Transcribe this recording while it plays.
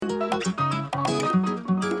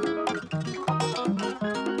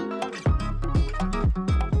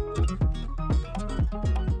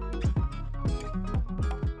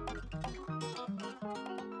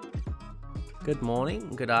Good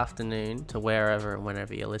morning, good afternoon to wherever and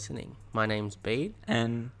whenever you're listening. My name's Bede.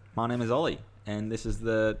 And my name is Ollie. And this is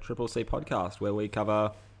the Triple C podcast where we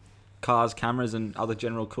cover cars, cameras, and other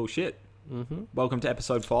general cool shit. Mm-hmm. Welcome to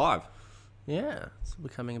episode 5. Yeah, it's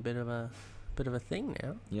becoming a bit of a thing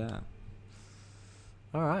now. Yeah.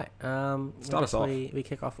 All right. Start us off. We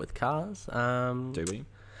kick off with cars. Do we?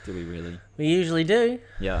 Do we really? We usually do.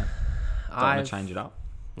 Yeah. Don't want to change it up?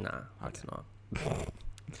 Nah, it's not.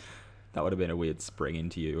 That would have been a weird spring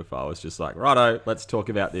into you if I was just like, righto, let's talk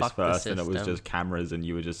about this Fuck the first. And it was system. just cameras and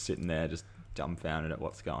you were just sitting there just dumbfounded at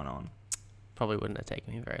what's going on. Probably wouldn't have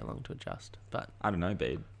taken me very long to adjust, but... I don't know,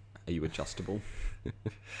 Bede. Are you adjustable?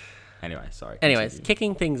 Anyway, sorry. Anyways, continue.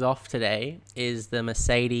 kicking things off today is the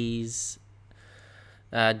Mercedes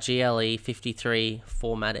GLE 53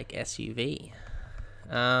 4MATIC SUV.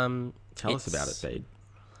 Tell us about it, Bede.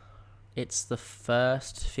 It's the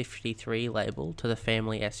first 53 label to the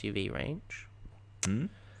family SUV range.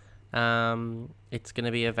 It's going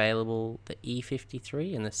to be available the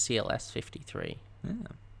E53 and the CLS 53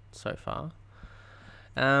 so far.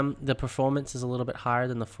 The performance is a little bit higher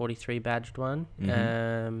than the 43 badged one.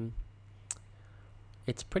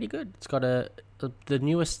 It's pretty good. It's got the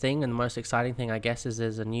newest thing and the most exciting thing, I guess, is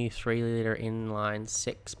there's a new 3-litre inline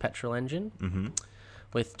 6 petrol engine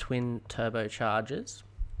with twin turbochargers,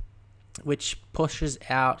 which pushes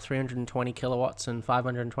out 320 kilowatts and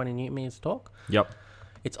 520 newton meters torque. Yep.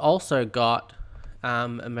 It's also got a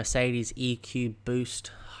Mercedes EQ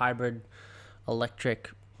Boost hybrid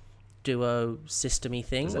electric duo system-y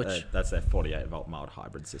thing, That's their 48-volt mild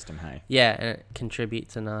hybrid system, hey? yeah, and it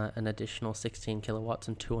contributes an additional 16 kilowatts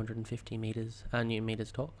and 250 newton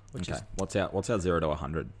meters torque. Which Okay. is What's our 0 to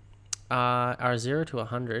 100? our 0 to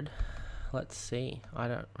 100. Let's see. I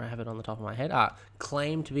don't have it on the top of my head.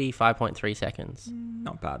 Claimed to be 5.3 seconds.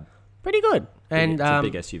 Not bad. Pretty good. And It's a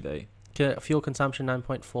big SUV. fuel consumption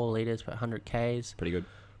 9.4 liters per 100 Ks. Pretty good.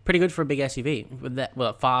 Pretty good for a big SUV. With that,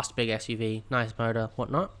 fast big SUV, nice motor,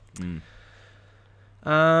 whatnot.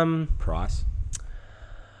 Price?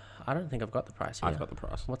 I don't think I've got the price here. I've got the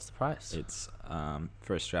price. What's the price? It's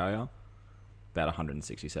for Australia, about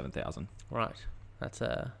 167,000. Right. That's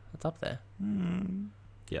up there.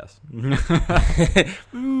 Yes.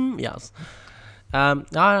 Yes.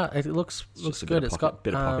 It looks Just a good. Bit It's got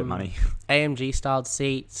bit of pocket money. AMG styled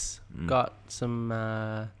seats. Got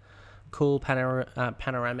some cool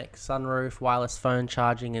panoramic sunroof. Wireless phone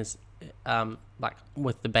charging is like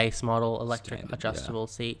with the base model. Electric Standard, adjustable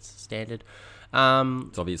seats standard.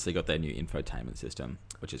 It's obviously got their new infotainment system,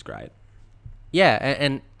 which is great. Yeah,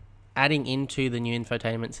 and adding into the new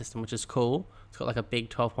infotainment system, which is cool. It's got like a big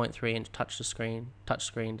 12.3 inch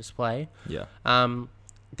touchscreen display. Yeah.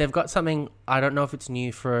 They've got something, I don't know if it's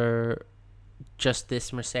new for just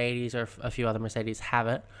this Mercedes or if a few other Mercedes have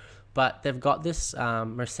it, but they've got this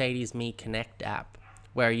Mercedes Me Connect app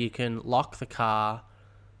where you can lock the car,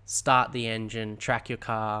 start the engine, track your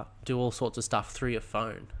car, do all sorts of stuff through your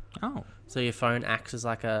phone. Oh. So your phone acts as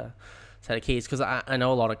like a set of keys, because I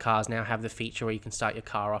know a lot of cars now have the feature where you can start your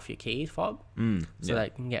car off your keys fob, so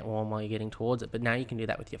they can get warm while you're getting towards it, but now you can do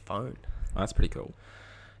that with your phone. Oh, that's pretty cool.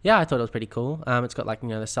 Yeah, I thought it was pretty cool. It's got like,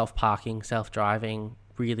 the self-parking, self-driving,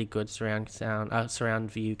 really good surround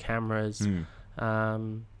view cameras. Yeah,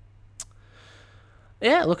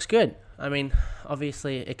 it looks good. I mean,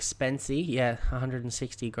 obviously expensive. Yeah,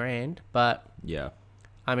 160 grand, but Yeah.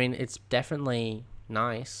 I mean, it's definitely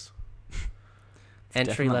nice.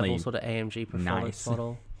 Entry level sort of AMG performance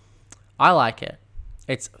model. I like it.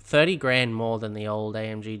 It's 30 grand more than the old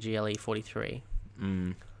AMG GLE 43,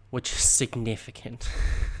 which is significant.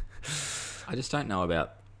 I just don't know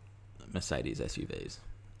about Mercedes SUVs.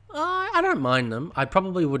 I don't mind them. I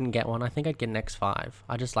probably wouldn't get one. I think I'd get an X5.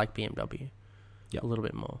 I just like BMW a little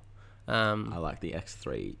bit more. I like the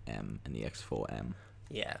X3M and the X4M.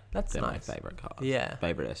 Yeah, that's They're nice. my favourite cars. Yeah.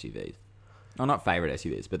 Favourite SUVs. Well, not favourite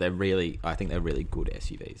SUVs, but I think they're really good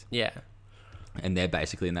SUVs. Yeah. And they're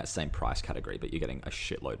basically in that same price category, but you're getting a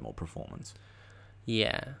shitload more performance.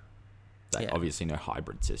 Yeah. They obviously no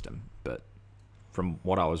hybrid system, but from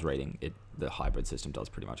what I was reading, the hybrid system does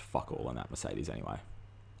pretty much fuck all on that Mercedes anyway.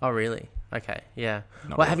 Oh, really? Okay, yeah.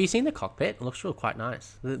 Not Well, really. have you seen the cockpit? It looks quite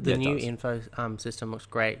nice. The Yeah, it new does. info system looks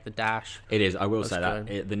great. The dash. It is. I will looks say that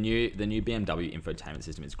good. the new BMW infotainment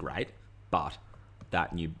system is great, but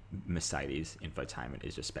that new Mercedes infotainment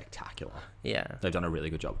is just spectacular. Yeah. They've done a really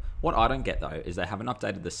good job. What I don't get though is they haven't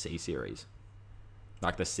updated the C series,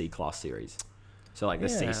 like the C class series. So like the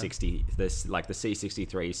C60, like the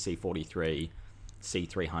C63, C43,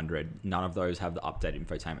 C300. None of those have the updated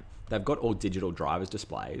infotainment. They've got all digital drivers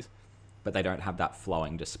displays, but they don't have that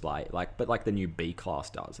flowing display. But the new B class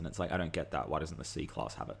does, and it's like, I don't get that. Why doesn't the C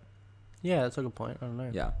class have it? Yeah, that's a good point. I don't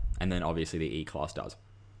know. Yeah, and then obviously the E class does.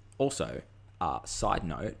 Also, side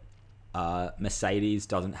note, Mercedes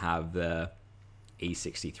doesn't have the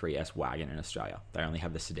E63S wagon in Australia. They only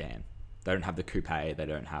have the sedan. They don't have the coupe. They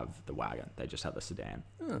don't have the wagon. They just have the sedan.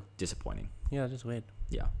 Disappointing. Yeah, just weird.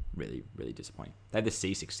 Yeah, really, really disappointing. They have the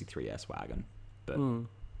C63S wagon, but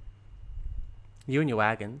you and your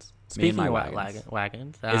wagons. Me and Speaking my of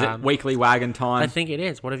wagons, is it weekly wagon time? I think it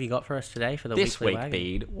is. What have you got for us today for the This weekly week, wagon?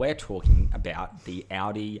 Bede, we're talking about the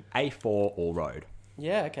Audi A4 All-Road.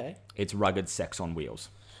 Yeah, okay. It's rugged sex on wheels.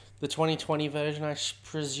 The 2020 version, I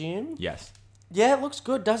presume? Yes. Yeah, it looks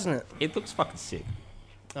good, doesn't it? It looks fucking sick.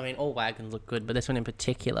 I mean, all wagons look good, but this one in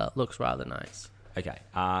particular looks rather nice. Okay.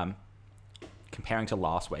 Comparing to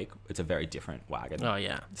last week, it's a very different wagon. Oh,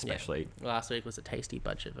 yeah. Especially... Yeah. Last week was a tasty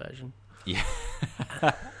budget version. Yeah.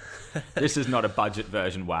 This is not a budget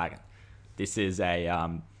version wagon. This is a... I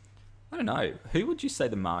don't know. Who would you say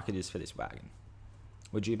the market is for this wagon?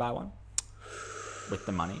 Would you buy one? With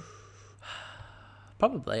the money?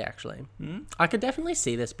 Probably, actually. I could definitely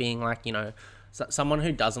see this being like, you know, someone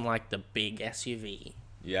who doesn't like the big SUV.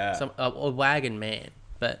 Yeah. A wagon man,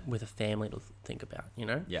 but with a family to think about, you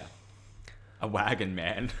know? Yeah. A wagon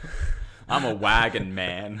man. I'm a wagon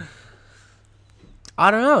man.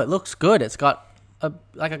 I don't know. It looks good. It's got a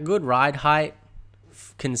good ride height,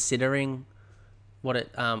 considering what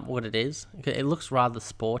it is. It looks rather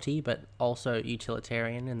sporty, but also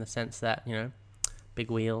utilitarian in the sense that, you know,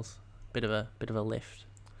 big wheels, bit of a lift.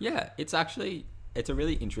 Yeah, it's a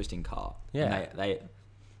really interesting car. Yeah. And they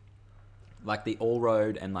like the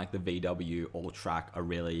all-road and like the VW all-track are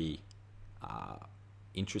really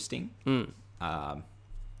interesting.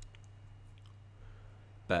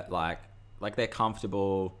 But like they're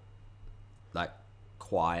comfortable, like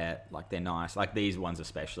quiet, like they're nice. Like these ones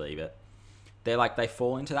especially, but they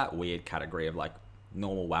fall into that weird category of like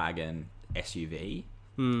normal wagon SUV.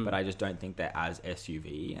 But I just don't think they're as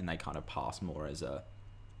SUV, and they kind of pass more as a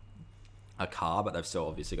car, but they've still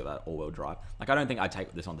obviously got that all-wheel drive. Like, I don't think I'd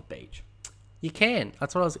take this on the beach. You can.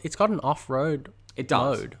 That's what it's got an off-road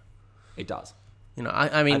mode. It does. You know,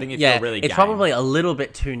 I mean, I think if yeah, you're really it's game, probably a little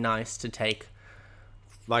bit too nice to take.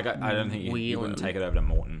 Like, I don't think you wouldn't take it over to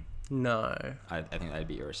Morton. No. I think that'd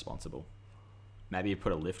be irresponsible. Maybe you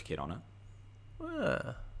put a lift kit on it.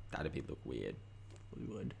 That'd look weird. We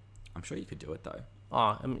would. I'm sure you could do it, though.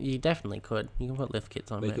 Oh, I mean, you definitely could. You can put lift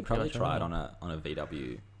kits on. We could probably try it on a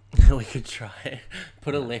VW. We could try.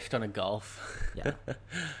 Put a lift on a Golf. Yeah.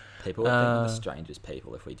 People would think we're the strangest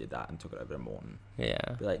people if we did that and took it over to Morton. Yeah.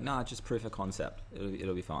 Be like, nah, just proof of concept.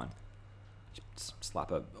 It'll be fine. Just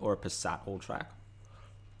slap a Passat all-track.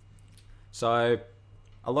 So,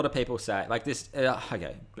 a lot of people say, like this,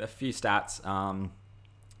 okay, a few stats.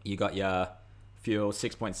 You got your fuel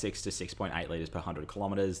 6.6 to 6.8 litres per 100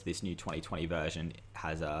 kilometres. This new 2020 version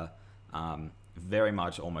has a very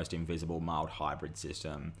much almost invisible mild hybrid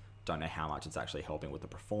system. Don't know how much it's actually helping with the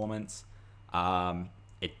performance.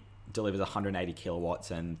 It delivers 180 kilowatts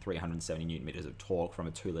and 370 newton meters of torque from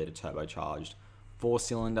a 2-litre turbocharged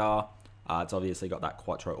 4-cylinder. It's obviously got that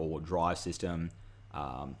Quattro all-wheel drive system.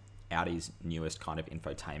 Audi's newest kind of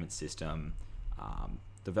infotainment system.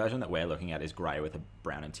 The version that we're looking at is grey with a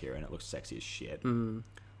brown interior, and it looks sexy as shit.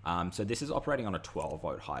 So this is operating on a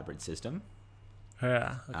 12-volt hybrid system.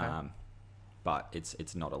 Yeah. Okay. But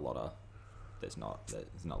it's not a lot of... There's not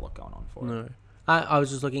a lot going on for No. it. I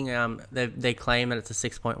was just looking. They claim that it's a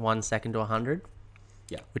 6.1 second to 100.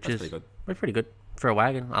 Yeah, which that's is pretty good. pretty good for a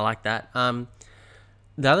wagon. I like that.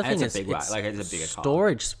 The other thing is, it's a bigger car.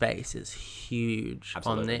 Storage space is huge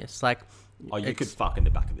Absolutely. on this. Like, Oh, you could fuck in the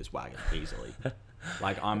back of this wagon easily.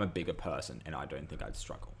 Like, I'm a bigger person, and I don't think I'd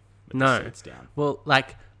struggle with the seats down. Well,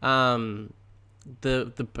 like,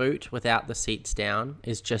 the boot without the seats down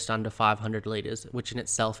is just under 500 liters, which in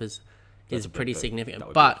itself is pretty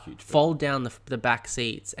significant. But fold down the back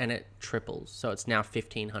seats, and it triples, so it's now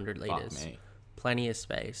 1,500 liters. Fuck me. Plenty of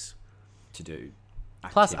space To do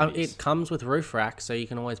Plus, activities. it comes with roof racks, so you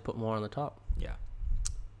can always put more on the top. Yeah.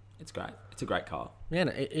 It's great. It's a great car. Yeah,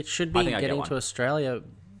 no, it should I be think I'd get getting one. to Australia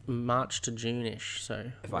March to June-ish. So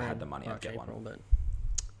If I had the money, I'd March, get one. April, but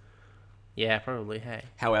yeah, probably. Hey,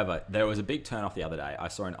 However, there was a big turn off the other day. I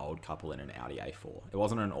saw an old couple in an Audi A4. It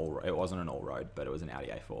wasn't an all-road, but it was an Audi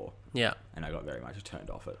A4. yeah, And I got very much turned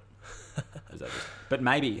off it. But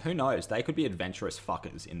maybe, who knows? They could be adventurous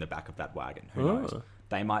fuckers in the back of that wagon. Who knows? Ooh.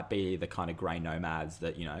 They might be the kind of grey nomads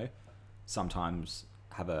that, you know, sometimes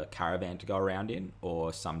have a caravan to go around in,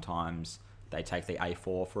 or sometimes they take the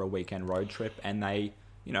A4 for a weekend road trip and they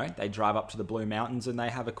you know, they drive up to the Blue Mountains and they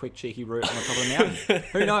have a quick cheeky route on the top of the mountain.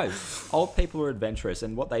 Who knows? Old people are adventurous,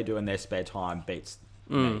 and what they do in their spare time beats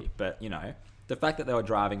me. But, you know, the fact that they were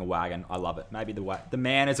driving a wagon, I love it. Maybe the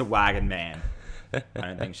man is a wagon man. I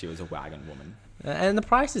don't think she was a wagon woman. And the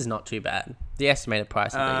price is not too bad. The estimated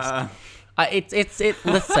price at least.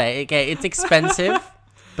 Let's say, okay, it's expensive,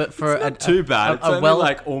 but for It's not too bad. It's only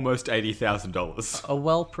like almost $80,000. A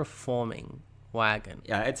well-performing wagon.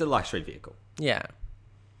 Yeah, it's a luxury vehicle. Yeah.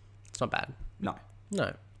 It's not bad. No.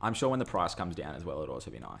 I'm sure when the price comes down as well, it'll also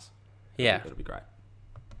be nice. Yeah. It'll be great.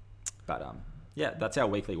 But, yeah, that's our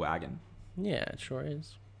weekly wagon. Yeah, it sure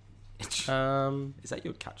is. Is that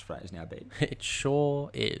your catchphrase now, Beat? It sure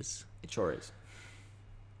is. It sure is.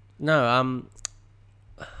 No,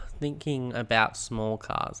 thinking about small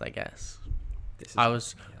cars, I guess.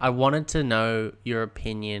 I wanted to know your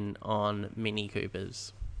opinion on Mini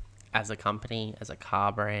Coopers as a company, as a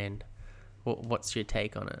car brand. What's your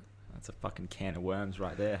take on it? That's a fucking can of worms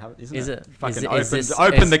right there, isn't Is it? it? Fucking Is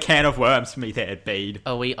open the can of worms for me there, Bede.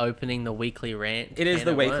 Are we opening the weekly rant? It is can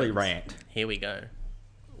the of weekly worms? rant. Here we go.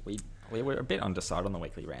 We were a bit undecided on the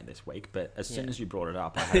weekly rant this week, but as soon as you brought it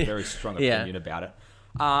up, I had a very strong opinion about it.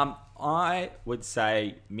 I would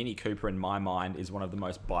say Mini Cooper in my mind is one of the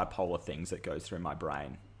most bipolar things that goes through my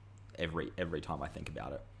brain every time I think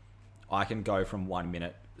about it. I can go from 1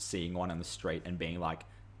 minute seeing one on the street and being like,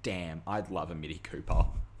 damn, I'd love a Mini Cooper.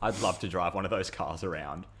 I'd love to drive one of those cars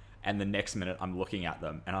around. And the next minute I'm looking at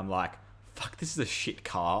them and I'm like, fuck, this is a shit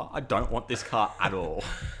car. I don't want this car at all.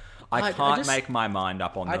 I can't make my mind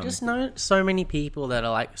up on them. I just know so many people that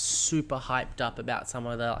are like super hyped up about some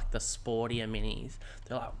of the sportier minis.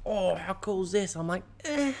 They're like, oh, how cool is this? I'm like,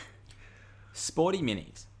 eh. Sporty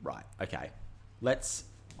minis. Right. Okay.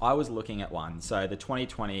 I was looking at one. So the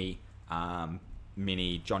 2020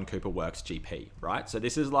 Mini John Cooper Works GP, right? So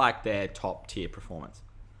this is like their top tier performance.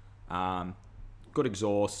 Good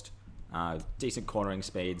exhaust, decent cornering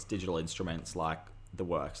speeds, digital instruments, like the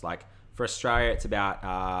works. Like for Australia, it's about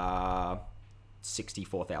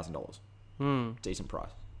 $64,000. Decent price,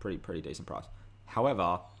 pretty decent price.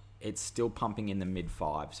 However, it's still pumping in the mid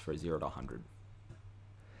fives for a 0 to 100.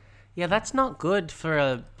 Yeah, that's not good for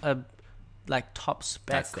a like top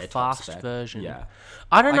spec That's their fast top spec. version. Yeah,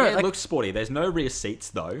 I don't know. It looks sporty. There's no rear seats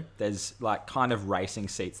though. There's like kind of racing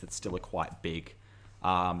seats that still are quite big.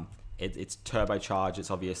 It's turbocharged. It's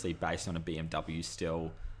obviously based on a BMW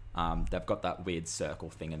still. They've got that weird circle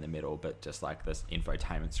thing in the middle, but just like this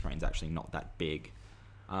infotainment screen's actually not that big.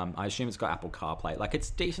 I assume it's got Apple CarPlay. Like it's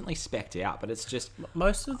decently specced out, but it's just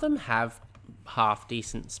Most of them have half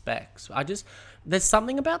decent specs. There's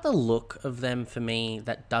something about the look of them for me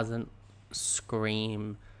that doesn't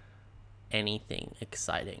scream anything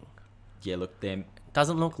exciting. yeah. Look, them.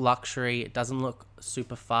 Doesn't look luxury. It doesn't look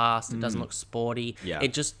super fast. It doesn't look sporty. Yeah.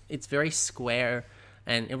 It's very square,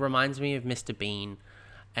 and it reminds me of Mr. Bean,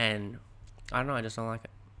 and I don't know. I just don't like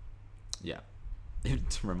it. Yeah,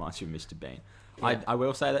 it reminds you of Mr. Bean. Yeah. I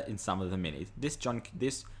will say that in some of the minis, this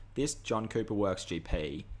John Cooper Works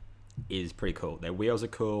GP is pretty cool. Their wheels are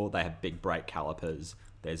cool. They have big brake calipers.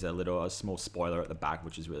 There's a small spoiler at the back,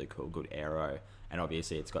 which is really cool. Good aero, and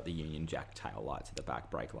obviously it's got the Union Jack tail lights at the back,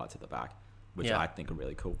 brake lights at the back, which Yeah. I think are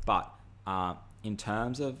really cool. But in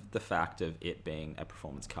terms of the fact of it being a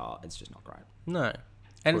performance car, it's just not great. No,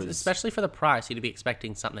 and Was- especially for the price, you'd be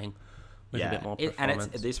expecting something with a bit more performance.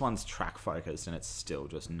 and this one's track focused, and it's still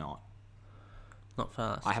just not. Not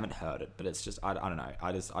fast. I haven't heard it, but it's just I don't know.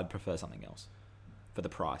 I'd prefer something else for the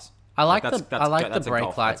price. I like that's the a brake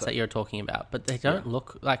golf. lights That's that you're talking about, but they don't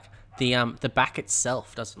look like the back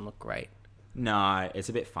itself doesn't look great. No, it's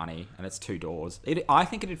a bit funny, and it's 2 doors. I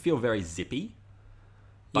think it'd feel very zippy.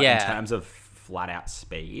 But Yeah. in terms of flat out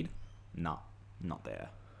speed, not there.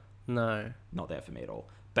 No. Not there for me at all.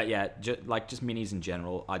 But yeah, just minis in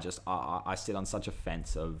general, I sit on such a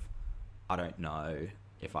fence of I don't know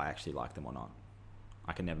if I actually like them or not.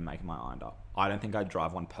 I can never make my mind up. I don't think I'd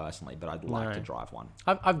drive one personally, but I'd like No. to drive one.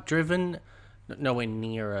 I've driven nowhere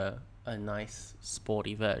near a nice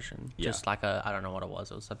sporty version. Yeah. Just like I don't know what it was.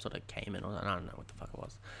 It was some sort of Cayman, or I don't know what the fuck it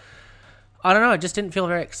was. I don't know. It just didn't feel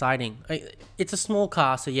very exciting. It's a small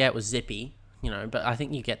car, so yeah, it was zippy, but I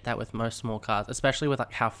think you get that with most small cars, especially with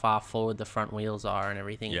like how far forward the front wheels are and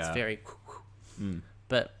everything. Yeah. It's very,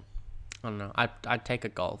 but I don't know. I'd take a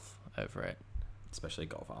Golf over it. Especially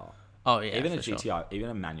Golf R. Oh yeah, Even a for sure. GTI, even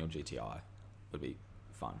a manual GTI would be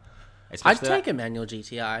fun. I'd Especially take that, a manual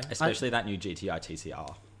GTI. especially that new GTI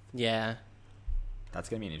TCR. Yeah. That's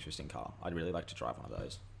going to be an interesting car. I'd really like to drive one of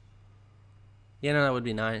those. Yeah, no, that would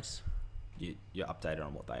be nice. You're updated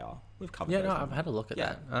on what they are. We've covered Yeah, those. no, haven't I've had a look at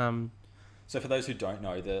Yeah. that. So for those who don't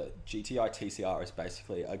know, the GTI TCR is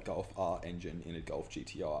basically a Golf R engine in a Golf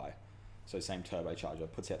GTI. So same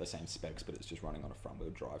turbocharger, puts out the same specs, but it's just running on a front wheel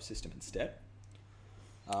drive system instead.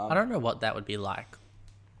 I don't know what that would be like.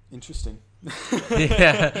 Interesting.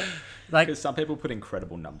 Yeah. Like, Because some people put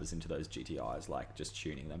incredible numbers into those GTIs, like just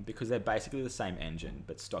tuning them, because they're basically the same engine,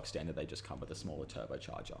 but stock standard, they just come with a smaller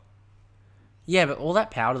turbocharger. yeah, but all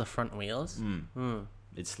that power to the front wheels.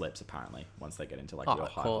 It slips apparently once they get into like Oh, your of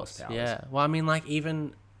high course. horsepower. Yeah. Well, I mean, like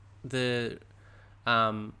even the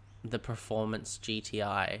performance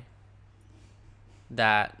GTI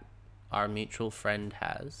that our mutual friend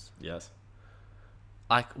has, Yes.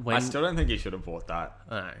 like when I still don't think he should have bought that.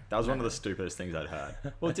 No, That was one of the stupidest things I'd heard.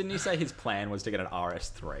 Well, didn't you say his plan was to get an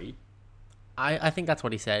RS3? I think that's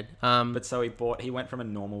what he said. But so he went from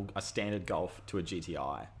a standard Golf to a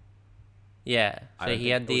GTI. Yeah. I So don't he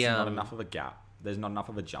think had the there's not enough of a gap. There's not enough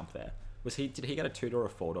of a jump there. Did he get a 2-door or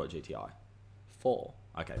 4-door GTI? 4.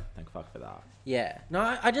 Okay, thank fuck for that. Yeah.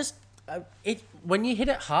 No, I just it when you hit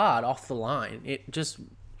it hard off the line, it just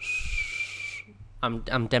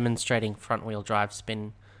I'm demonstrating front wheel drive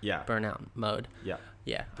spin Yeah. burnout mode. Yeah.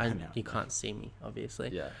 Yeah, Burnout you can't see me obviously.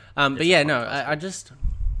 Yeah. But It's yeah, a no, podcast. I just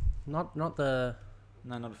not the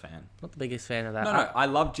No, not a fan. biggest fan of that. No, I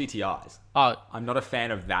love GTIs. Oh, I'm not a fan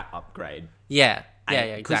of that upgrade. yeah. Yeah,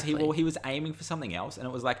 exactly. Because he was aiming for something else, and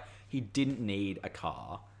it was like he didn't need a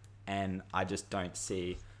car, and I just don't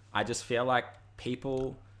see. I just feel like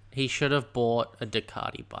people. He should have bought a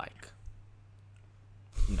Ducati bike.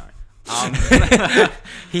 No.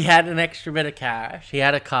 He had an extra bit of cash. He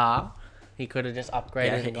had a car. He could have just upgraded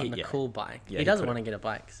Yeah, and gotten a yeah. cool bike. Yeah, he he doesn't could've. want to get a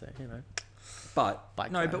bike, so you know. But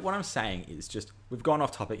Bike no, drive. but what I'm saying is just we've gone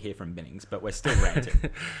off topic here from Binnings, but we're still ranting.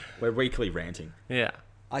 We're weekly ranting. Yeah.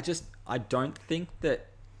 I don't think that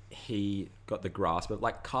he got the grasp of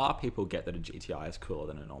like car people get that a GTI is cooler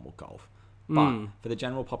than a normal Golf. But for the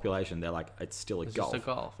general population, they're like, it's still a It's Golf. just a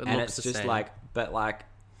Golf. It and looks it's the just same. like, but like,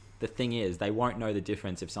 the thing is, they won't know the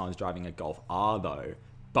difference if someone's driving a Golf R though,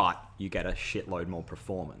 but you get a shitload more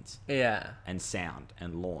performance Yeah. and sound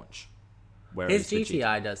and launch. His the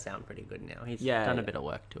GTI does sound pretty good now. He's Yeah, done a yeah. bit of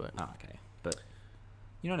work to it. Oh, okay. But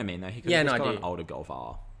you know what I mean though? He could Yeah, have no, just I got do. an older Golf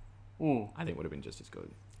R. I think would have been just as good.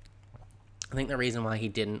 I think the reason why he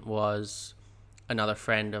didn't was another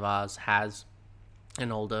friend of ours has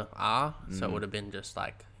an older R, so it would have been just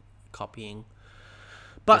like copying.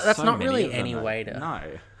 But There's that's so not many really of them, any though. way to No.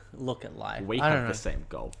 look at life. We I don't have know. the same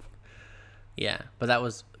Golf. Yeah, but that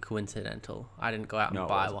was coincidental. I didn't go out and No, it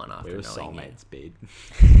buy wasn't. one after we were knowing you. soulmates, bid.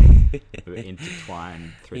 We were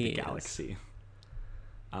intertwined through the Yes. galaxy.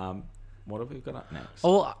 What have we got up next?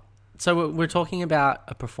 Oh, so we're talking about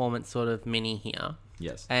a performance sort of mini here,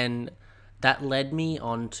 Yes. and that led me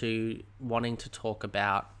on to wanting to talk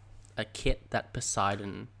about a kit that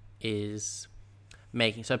Poseidon is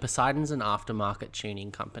making. So Poseidon's an aftermarket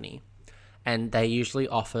tuning company, and they usually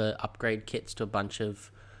offer upgrade kits to a bunch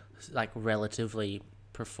of like relatively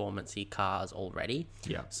performance-y cars already.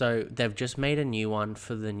 Yeah. So they've just made a new one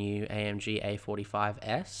for the new AMG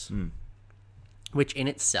A45S, which in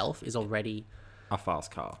itself is already A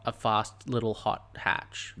fast car. a fast little hot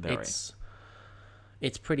hatch. Very.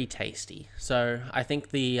 It's pretty tasty. So I think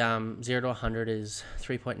the 0 to 100 is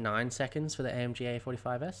 3.9 seconds for the AMG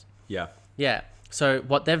A45S. Yeah. Yeah. So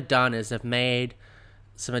what they've done is they've made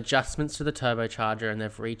some adjustments to the turbocharger and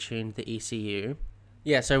they've retuned the ECU.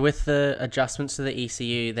 Yeah, so with the adjustments to the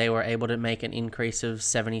ECU, they were able to make an increase of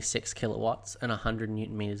 76 kilowatts and 100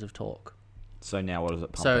 newton meters of torque. So now what does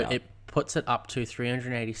it pump So out? it puts it up to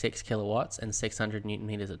 386 kilowatts and 600 newton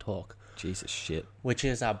meters of torque, Jesus shit. which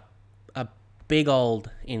is a big old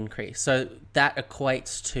increase. So that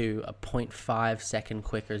equates to a 0.5 second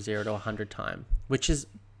quicker 0 to 100 time, which is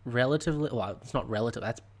relatively, well, it's not relative,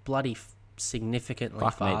 that's bloody significantly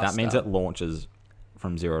Fuck faster. me. That means it launches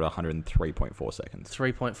from 0 to 100 in 3.4 seconds.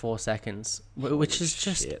 3.4 seconds, which Holy is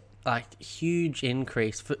just shit. like huge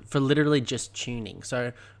increase for literally just tuning.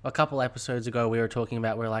 So a couple episodes ago we were talking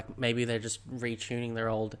about where like maybe they're just retuning their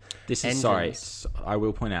old This is engines. I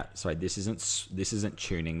will point out. Sorry, this isn't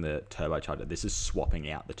tuning the turbocharger. This is swapping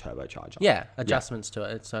out the turbocharger. Yeah, adjustments to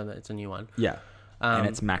it so that it's a new one. Yeah. And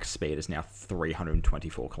its max speed is now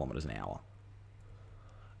 324 kilometers an hour.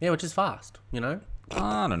 Yeah, which is fast, you know?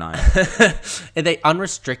 I don't know. And they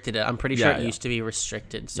unrestricted it. I'm pretty sure Yeah, it yeah. used to be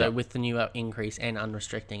restricted. So Yeah. with the new increase and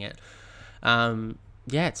unrestricting it,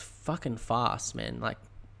 yeah, it's fucking fast, man. Like,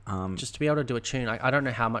 just to be able to do a tune, I don't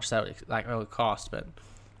know how much that would cost, but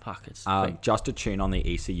fuck, it's like, Just a tune on the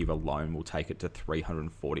ECU alone will take it to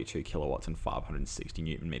 342 kilowatts and 560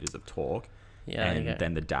 newton meters of torque. yeah. there you And go.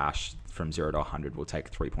 then the dash from 0 to 100 will take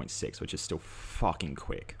 3.6, which is still fucking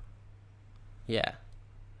quick. Yeah.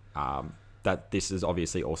 That this is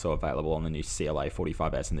obviously also available on the new CLA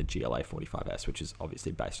 45S and the GLA 45S, which is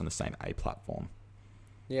obviously based on the same A platform.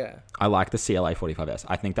 Yeah. I like the CLA 45S.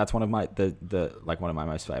 I think that's one of my one of my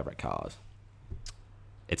most favorite cars.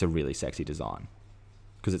 It's a really sexy design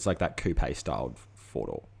because it's like that coupe styled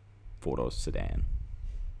four-door sedan.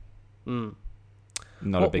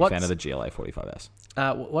 Not a big fan of the GLA 45S.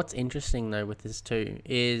 What's interesting though with this too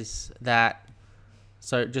is that,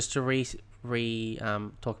 so just to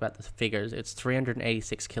talk about the figures, it's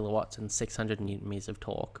 386 kilowatts and 600 newton meters of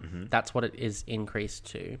torque. That's what it is increased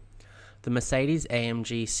to. The Mercedes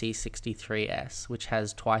AMG C63S, which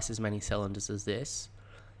has twice as many cylinders as this,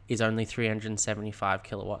 is only 375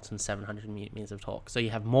 kilowatts and 700 newton meters of torque. So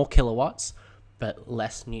you have more kilowatts, but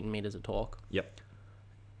less newton meters of torque. Yep.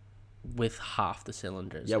 With half the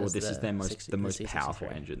cylinders. Yeah, well, this is the most powerful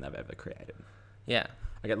engine they've ever created. Yeah.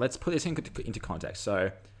 Okay, let's put this into context.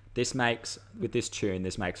 So this makes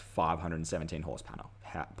 517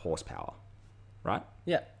 horsepower, right?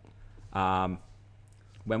 Yeah.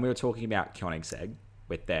 When we were talking about Koenigsegg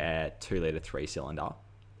with their 2-litre 3-cylinder,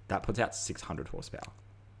 that puts out 600 horsepower.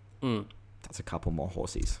 That's a couple more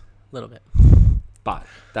horsies. A little bit. But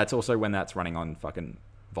that's also when that's running on fucking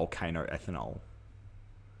Volcano ethanol.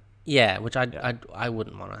 Yeah, which I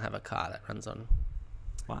wouldn't want to have a car that runs on.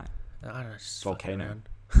 Why? I don't know, just Volcano.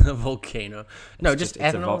 Volcano. No, just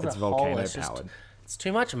ethanol. It's volcano powered. It's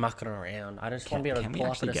too much mucking around. I just want to be able to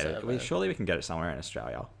pull up at a servo. Surely we can get it somewhere in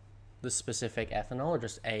Australia. The specific ethanol or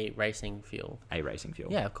just a racing fuel? A racing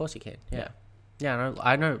fuel. Yeah, of course you can. Yeah,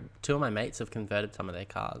 I know 2 of my mates have converted some of their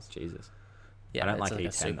cars. Jesus. Yeah, I don't like a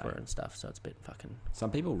E10 Supra though. and stuff, so it's a bit fucking... Some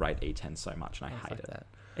people rate E10 so much and I hate it. That.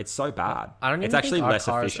 It's so bad. I don't even it's think actually our less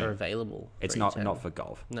cars efficient. are available. It's E10. not for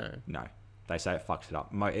Golf. No. They say it fucks it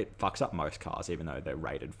up. It fucks up most cars, even though they're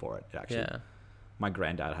rated for it. It actually. Yeah. My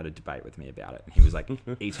granddad had a debate with me about it. He was like,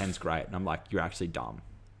 "E10's great," and I'm like, "You're actually dumb."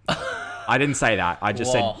 I didn't say that. I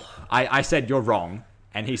just said, I said you're wrong,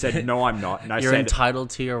 and he said, "No, I'm not." And I You're said, entitled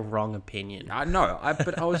to your wrong opinion.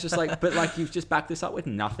 but I was just like, but like you've just backed this up with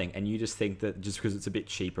nothing, and you just think that just because it's a bit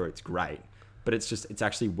cheaper, it's great. But it's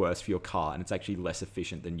actually worse for your car, and it's actually less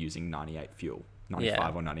efficient than using 98 fuel,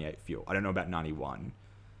 95 or 98 fuel. I don't know about 91.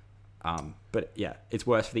 But yeah, it's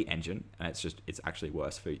worse for the engine, and it's actually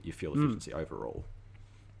worse for your fuel efficiency overall.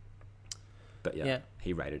 But yeah,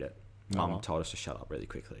 he rated it. Mum told us to shut up really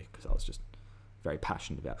quickly because I was just very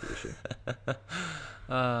passionate about the issue.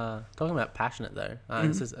 Talking about passionate though,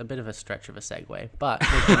 this is a bit of a stretch of a segue, but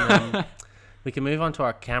we can move on to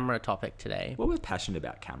our camera topic today. Well, we're passionate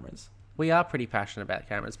about cameras. We are pretty passionate about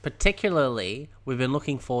cameras. Particularly, we've been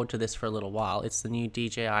looking forward to this for a little while. It's the new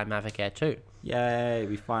DJI Mavic Air 2. Yay,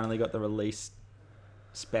 we finally got the release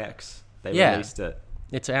specs. They released it.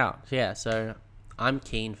 It's out, yeah. So I'm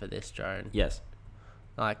keen for this drone. Yes.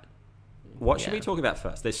 Like, what should we talk about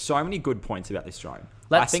first? There's so many good points about this drone.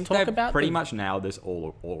 Let's I think talk they've about pretty much nailed this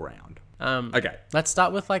all around. Okay. Let's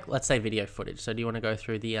start with, let's say video footage. So do you want to go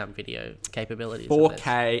through the video capabilities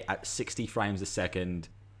 4K at 60 frames a second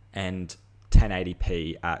and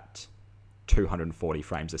 1080p at 240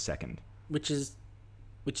 frames a second. Which is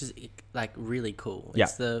like really cool. Yeah.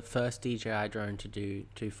 It's the first DJI drone to do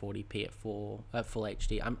 240p at full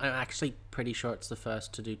HD. I'm actually pretty sure it's the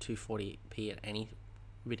first to do 240p at any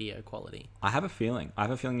video quality. I have a feeling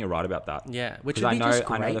you're right about that. Yeah, which would be just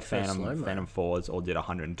great. I know the for Phantom 4s all did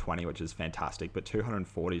 120, which is fantastic, but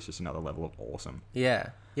 240 is just another level of awesome. Yeah,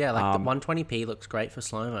 like the 120p looks great for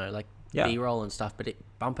slow-mo, like B-roll and stuff, but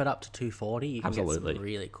bump it up to 240, you can get some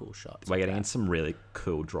really cool shots. We're getting in some really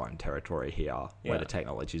cool drone territory here, where the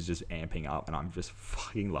technology is just amping up, and I'm just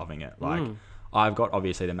fucking loving it. Like, I've got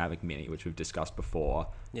obviously the Mavic Mini, which we've discussed before,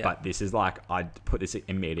 but this is like, I'd put this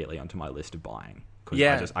immediately onto my list of buying.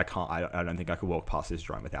 Because I don't think I could walk past this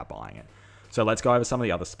drone without buying it. So let's go over some of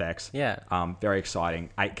the other specs. Yeah. Very exciting.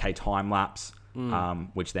 8K time lapse,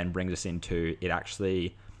 which then brings us into it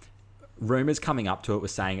actually. Rumors coming up to it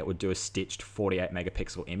was saying it would do a stitched 48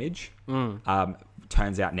 megapixel image.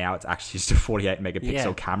 Turns out now it's actually just a 48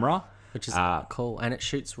 megapixel camera. Which is cool. And it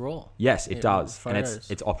shoots RAW. Yes, it does. Photos. And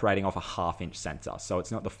it's operating off a 1/2 inch sensor. So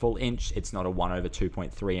it's not the full inch. It's not a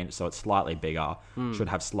 1/2.3 inch. So it's slightly bigger. Should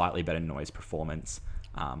have slightly better noise performance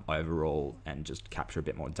overall and just capture a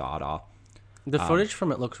bit more data. The footage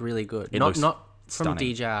from it looks really good. It looks not from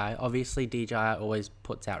stunning. DJI. Obviously, DJI always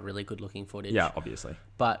puts out really good looking footage. Yeah, obviously.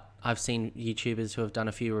 But I've seen YouTubers who have done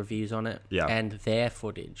a few reviews on it. Yeah. And their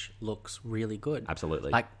footage looks really good.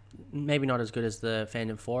 Absolutely. Like, maybe not as good as the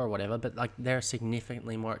Phantom 4 or whatever, but like they're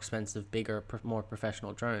significantly more expensive, bigger, more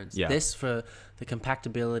professional drones. Yeah. This, for the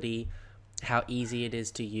compactability, how easy it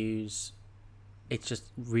is to use, it's just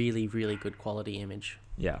really, really good quality image.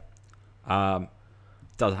 Yeah.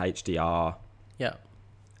 Does HDR. Yeah.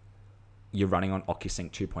 You're running on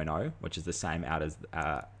OcuSync 2.0, which is the same out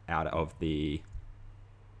of the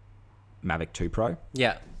Mavic 2 Pro.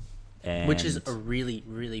 Yeah. And Which is a really,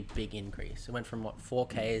 really big increase. It went from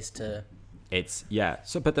 4Ks to...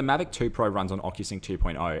 but the Mavic 2 Pro runs on OcuSync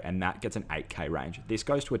 2.0, and that gets an 8K range. This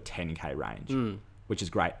goes to a 10K range, which is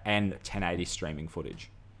great, and 1080 streaming footage.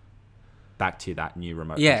 Back to that new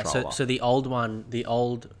remote controller. So the old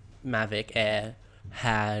Mavic Air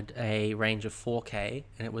had a range of 4K,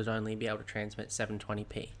 and it would only be able to transmit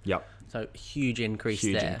 720p. Yep. So huge increase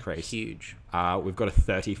there. Huge. We've got a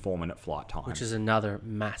 34-minute flight time, Which is another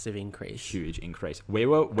massive increase. Huge increase. We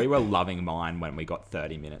were loving mine when we got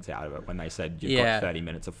 30 minutes out of it. When they said you've got 30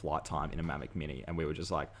 minutes of flight time in a Mavic Mini, and we were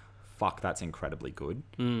just like, "Fuck, that's incredibly good."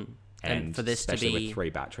 And for this especially to be with 3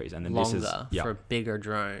 batteries, and then longer this is for a bigger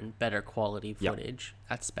drone, better quality footage.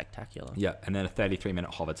 That's spectacular. Yeah, and then a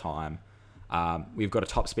 33-minute hover time. We've got a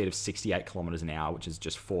top speed of 68 kilometers an hour, which is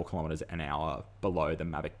just 4 kilometers an hour below the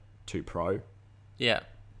Mavic 2 Pro. Yeah.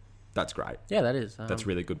 That's great. Yeah, that is. That's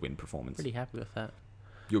really good wind performance. Pretty happy with that.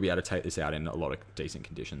 You'll be able to take this out in a lot of decent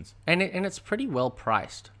conditions. And it's pretty well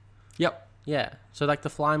priced. Yep. Yeah. So like the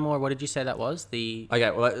Fly More, what did you say that was? Okay,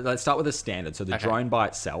 well, let's start with the standard. So the drone by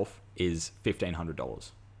itself is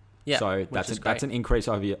 $1,500. Yeah. So that's an increase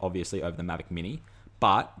obviously over the Mavic Mini,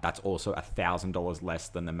 but that's also $1,000 less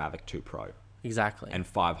than the Mavic 2 Pro. Exactly. And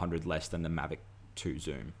 $500 less than the Mavic 2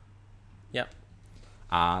 Zoom. Yep.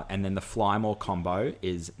 And then the Fly More combo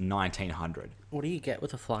is $1,900. What do you get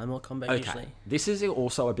with a Fly More combo usually? This is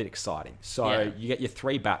also a bit exciting. So you get your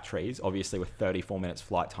 3 batteries, obviously with 34 minutes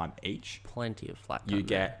flight time each. Plenty of flight time. You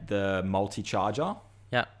get the multi-charger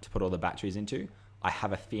to put all the batteries into. I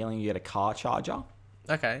have a feeling you get a car charger.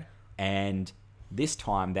 Okay. And this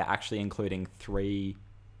time they're actually including 3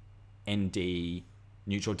 ND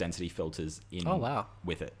neutral density filters in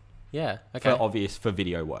with it. Yeah. Okay. For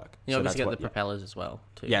video work. You obviously get the propellers as well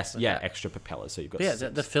too. Yes. Yeah. Extra propellers. So you've got. Yeah.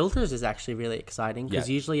 The filters is actually really exciting because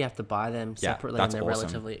usually you have to buy them separately and they're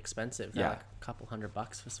relatively expensive. They're like a couple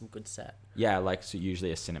 $100 for some good set. Yeah. Like so,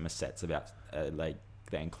 usually a cinema set's about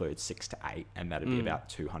they include 6 to 8, and that'd be about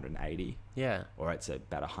 280. Yeah. Or it's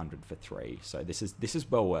about 100 for 3. So this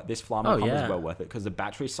is well worth. This Fly More combo is well worth it because the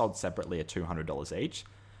batteries sold separately at $200 each.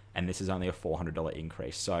 And this is only a $400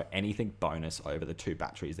 increase. So anything bonus over the 2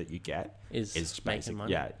 batteries that you get is basic.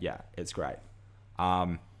 Money. Yeah, it's great.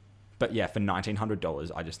 But yeah, for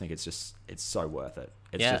 $1,900, I just think it's so worth it.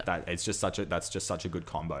 It's just such a good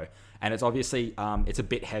combo. And it's obviously it's a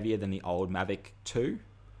bit heavier than the old Mavic 2.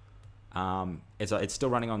 It's still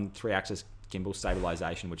running on 3-axis gimbal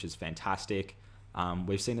stabilization, which is fantastic.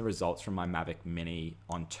 We've seen the results from my Mavic Mini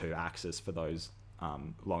on 2-axis for those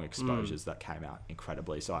long exposures that came out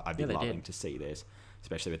incredibly. So I'd be loving to see this,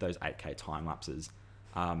 especially with those 8K time lapses.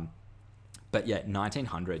 But yeah,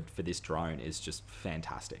 $1,900 for this drone is just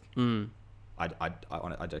fantastic. I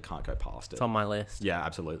can't go past it. It's on my list. Yeah,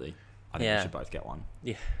 absolutely. I think we should both get one.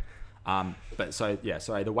 Yeah.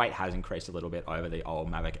 The weight has increased a little bit over the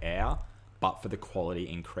old Mavic Air, but for the quality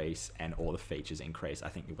increase and all the features increase, I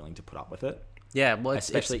think you're willing to put up with it. Yeah, well,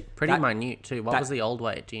 it's pretty minute too. What was the old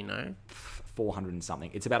weight? Do you know? 400 and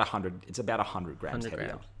something. It's about 100. It's about 100 grams heavier.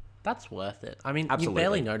 Grams. That's worth it. I mean, absolutely. You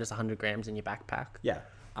barely notice 100 grams in your backpack. Yeah,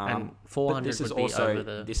 and 400 would be over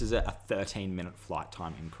the. This is a 13-minute flight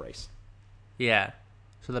time increase. Yeah,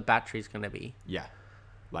 so the battery's going to be. Yeah,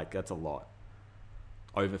 like that's a lot.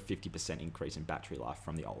 Over 50% increase in battery life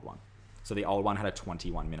from the old one. So the old one had a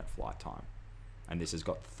 21-minute flight time, and this has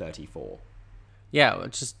got 34. Yeah,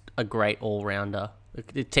 it's just a great all-rounder.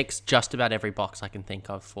 It ticks just about every box I can think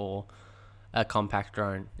of for a compact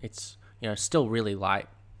drone. It's still really light,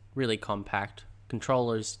 really compact.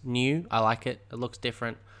 Controller's new. I like it. It looks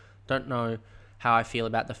different. Don't know how I feel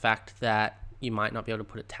about the fact that you might not be able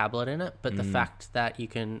to put a tablet in it, but the fact that you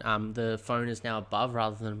can, the phone is now above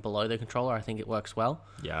rather than below the controller, I think it works well.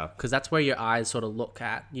 Yeah. Because that's where your eyes sort of look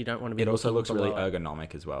at. You don't want to be. It also looks really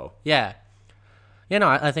ergonomic as well. Yeah. Yeah, no,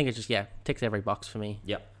 I think it just, ticks every box for me.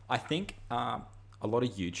 Yep. I think a lot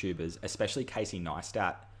of YouTubers, especially Casey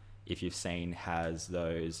Neistat, if you've seen, has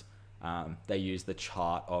those, they use the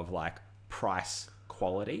chart of like price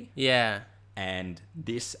quality. Yeah. And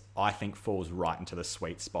this, I think, falls right into the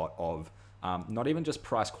sweet spot of not even just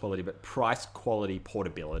price quality, but price quality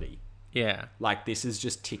portability. Yeah. Like this is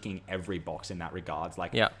just ticking every box in that regards.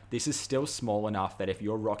 Like this is still small enough that if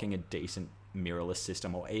you're rocking a decent mirrorless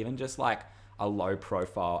system or even just like a low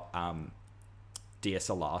profile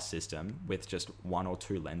DSLR system with just 1 or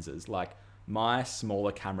 2 lenses, like my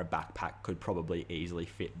smaller camera backpack could probably easily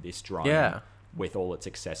fit this drone with all its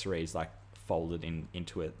accessories like folded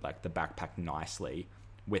into it, like the backpack nicely,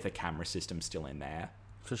 with a camera system still in there,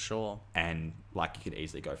 For sure. and like you could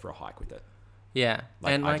easily go for a hike with it. Yeah.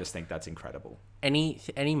 Like, and I just think that's incredible.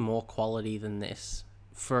 any more quality than this,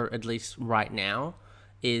 for at least right now,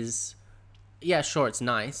 is, yeah, sure, it's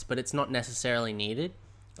nice, but it's not necessarily needed.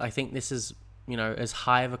 I think this is, as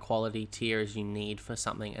high of a quality tier as you need for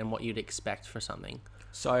something and what you'd expect for something.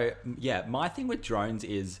 So yeah, my thing with drones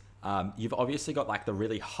is you've obviously got like the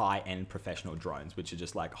really high-end professional drones, which are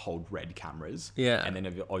just like hold red cameras. Yeah. And then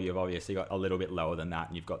you've obviously got a little bit lower than that,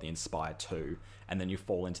 and you've got the Inspire 2, and then you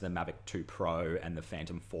fall into the Mavic 2 Pro and the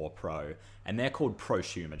Phantom 4 Pro, and they're called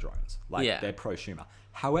prosumer drones. Like, Yeah. they're prosumer.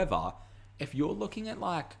 However, if you're looking at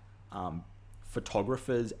like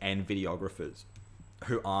photographers and videographers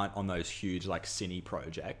who aren't on those huge like cine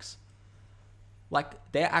projects, like,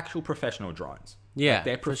 they're actual professional drones. Yeah, Like,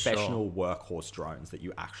 they're for sure. professional workhorse drones that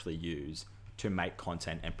you actually use to make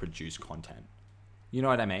content and produce content. You know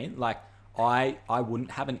what I mean? Like, I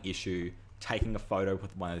wouldn't have an issue taking a photo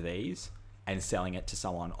with one of these and selling it to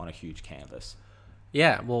someone on a huge canvas.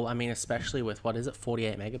 Yeah, well, I mean, especially with, what is it,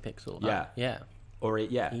 48 megapixel? Yeah. Yeah. Or,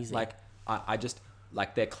 yeah, Easy. like, I just,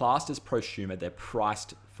 like, they're classed as prosumer. They're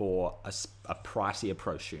priced for a pricier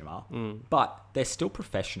prosumer, but they're still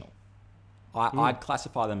professional. I'd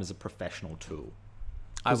classify them as a professional tool.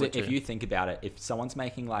 I Because would if too. you think about it, if someone's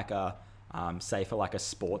making like a, say for like a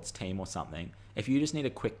sports team or something, if you just need a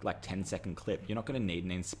quick like 10-second clip, you're not going to need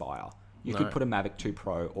an Inspire. You could No. put a Mavic 2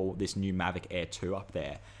 Pro or this new Mavic Air 2 up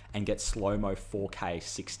there and get slow-mo 4K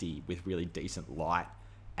 60 with really decent light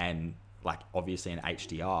and like obviously an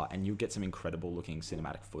HDR, and you'll get some incredible looking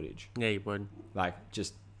cinematic footage. Yeah, you would. Like,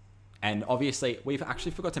 just, and obviously we've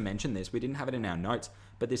actually forgot to mention this. We didn't have it in our notes,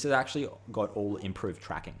 but this has actually got all improved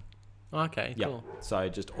tracking. Okay, Yeah. cool. So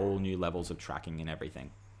just all new levels of tracking and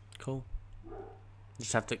everything. Cool.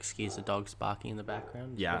 Just have to excuse the dogs barking in the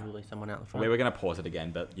background. There's Yeah. Probably someone out the front. We were going to pause it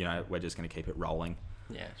again, but we're just going to keep it rolling.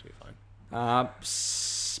 Yeah, it should be fine.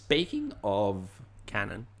 Speaking of,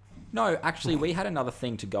 Canon. no, actually, we had another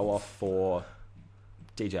thing to go off for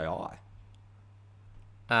DJI.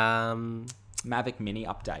 Mavic Mini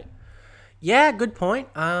update. Yeah, good point.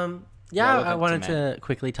 Yeah, I Relevant wanted to to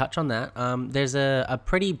quickly touch on that. There's a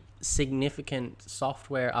pretty significant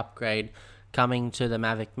software upgrade coming to the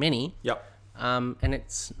Mavic Mini. Yep. And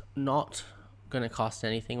it's not going to cost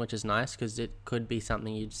anything, which is nice because it could be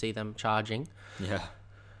something you'd see them charging. Yeah.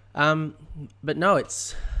 But no,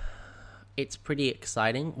 it's pretty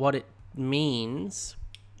exciting. What it means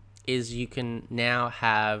is you can now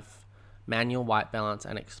have manual white balance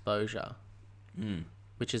and exposure,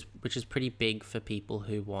 which is pretty big for people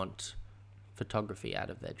who want photography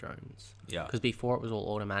out of their drones. Yeah. Because before it was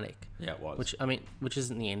all automatic. Yeah, it was. Which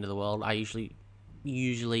isn't the end of the world. I usually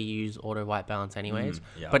use auto white balance anyways.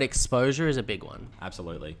 yeah. But exposure is a big one.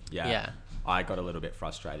 Absolutely. Yeah. Yeah. I got a little bit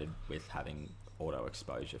frustrated with having auto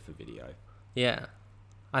exposure for video. Yeah.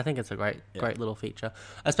 I think it's a great Yeah. little feature.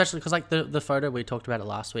 Especially because like the photo, we talked about it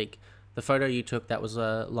last week, the photo you took that was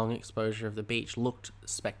a long exposure of the beach looked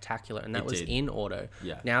spectacular, and that It was did. in auto.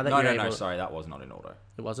 Yeah. Now that no, you're no, able, sorry, that was not in auto.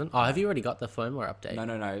 it wasn't. Oh, have you already got the firmware update?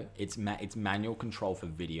 No. It's manual control for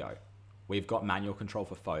video. We've got manual control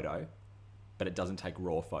for photo, but it doesn't take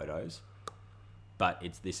raw photos. But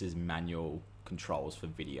this is manual controls for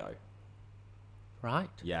video. Right.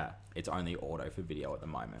 Yeah, it's only auto for video at the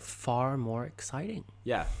moment. Far more exciting.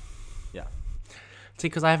 Yeah. See,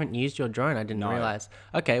 because I haven't used your drone, I didn't No. realize.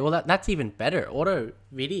 Okay, well that's even better. Auto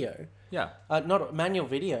video, Yeah. not manual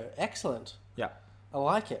video. Excellent. Yeah. I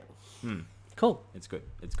like it. Cool. It's good.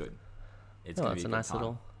 It's good. It's Oh, gonna that's be a good nice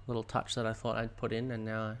time. little touch that I thought I'd put in, and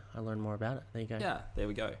now I learned more about it. There you go. Yeah, there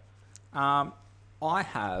we go. I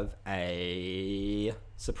have a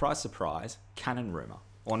surprise Canon rumor,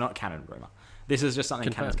 or not Canon rumor. This is just something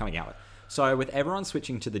Confirm. Canon's coming out with. So with everyone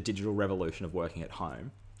switching to the digital revolution of working at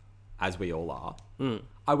home, as we all are,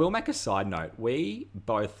 I will make a side note. We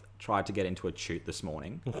both tried to get into a shoot this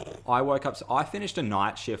morning. I woke up, so I finished a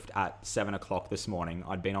night shift at 7 o'clock this morning.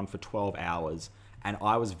 I'd been on for 12 hours and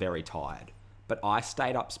I was very tired. But I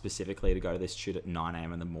stayed up specifically to go to this shoot at 9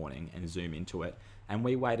 a.m. in the morning and zoom into it. And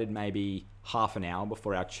we waited maybe half an hour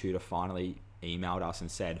before our tutor finally emailed us and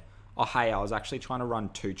said, oh, hey, I was actually trying to run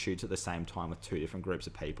 2 shoots at the same time with 2 different groups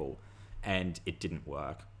of people and it didn't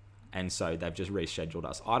work. And so they've just rescheduled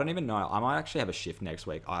us. I don't even know. I might actually have a shift next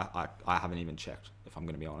week. I haven't even checked, if I'm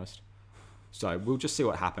going to be honest. So we'll just see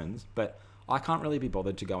what happens. But I can't really be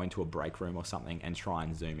bothered to go into a break room or something and try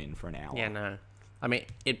and zoom in for an hour. Yeah, no. I mean,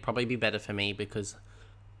 it'd probably be better for me because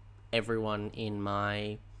everyone in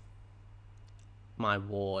my my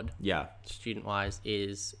ward, Yeah. student-wise,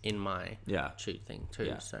 is in my Yeah. shoot thing too.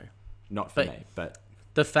 Yeah. So Not for But- me, but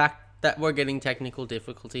the fact that we're getting technical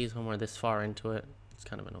difficulties when we're this far into it, it's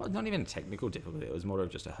kind of well, annoying. not even a technical difficulty. It was more of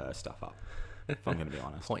just a her stuff up, if I'm going to be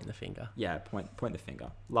honest. Pointing the finger. Yeah, point the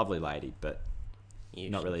finger. Lovely lady, but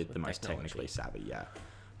not really Useless the with most technology. technically savvy.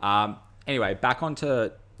 Yeah. Anyway, back onto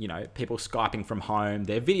people Skyping from home.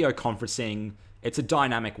 They're video conferencing. It's a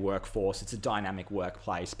dynamic workforce. It's a dynamic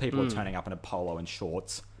workplace. People are turning up in a polo and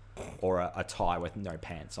shorts, or a tie with no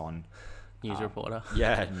pants on. News reporter.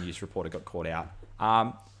 Yeah, news reporter got caught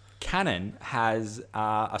out. Canon has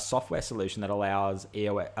a software solution that allows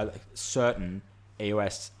certain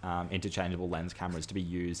EOS interchangeable lens cameras to be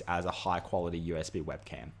used as a high quality USB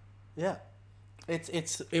webcam. Yeah.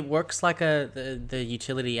 It works like the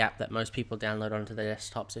utility app that most people download onto their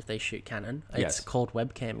desktops if they shoot Canon. It's Yes. called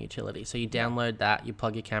Webcam Utility. So you download that, you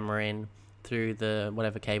plug your camera in through the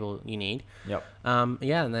whatever cable you need. Yep. And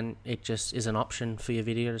then it just is an option for your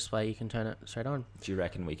video display. You can turn it straight on. Do you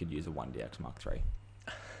reckon we could use a 1DX Mark III?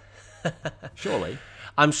 Surely.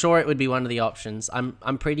 I'm sure it would be one of the options.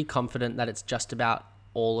 I'm pretty confident that it's just about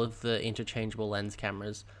all of the interchangeable lens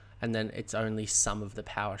cameras, and then it's only some of the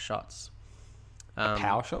power shots. A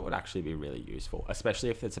power shot would actually be really useful, especially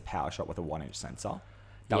if it's a power shot with a 1-inch sensor.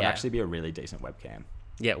 That would actually be a really decent webcam,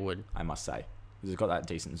 Yeah, it would. I must say. Because it's got that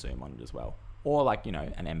decent zoom on it as well. Or like, an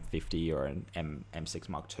M50 or an M6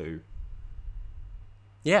 Mark II.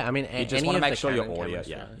 Yeah, I mean, You just any want to of make the sure your Canon audio,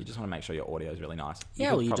 cameras, you just want to make sure your audio is really nice. Yeah,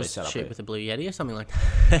 could well, you probably just set up shoot a- with a Blue Yeti or something like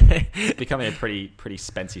that. It's becoming a pretty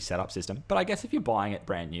spency setup system. But I guess if you're buying it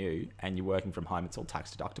brand new and you're working from home, it's all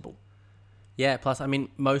tax deductible. Yeah, plus, I mean,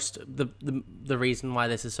 the reason why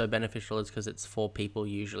this is so beneficial is because it's for people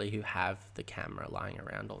usually who have the camera lying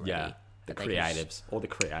around already. Yeah, the that they can just creatives, all the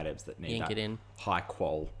creatives that need yank that it in. high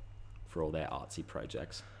qual for all their artsy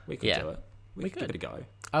projects. We could Yeah. do it. We could give it a go.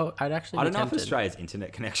 Oh, I'd actually I be don't know tempted. if Australia's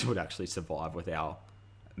internet connection would actually survive with our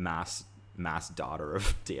mass data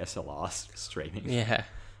of DSLR streaming Yeah.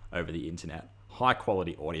 over the internet. High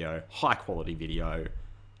quality audio, high quality video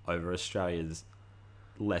over Australia's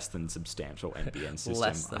less than substantial NBN system.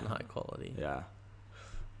 Less than high quality. Yeah.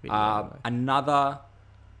 video. Another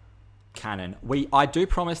Canon. I do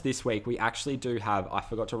promise this week we actually do have. I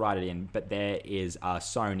forgot to write it in, but there is a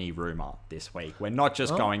Sony rumor this week. We're not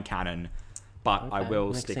just going Canon, but I Okay,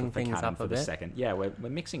 will stick mixing with the things Canon up for a the bit. second. Yeah, we're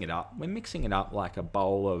mixing it up. We're mixing it up like a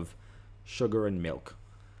bowl of sugar and milk.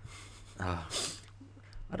 I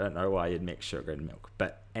don't know why you'd mix sugar and milk,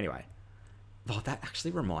 but anyway. Oh, that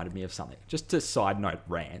actually reminded me of something. Just to side note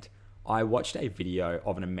rant, I watched a video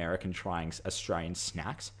of an American trying Australian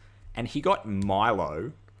snacks, and he got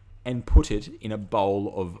Milo and put it in a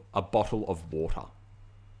bottle of water.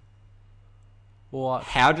 What?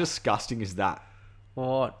 How disgusting is that?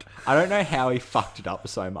 What? I don't know how he fucked it up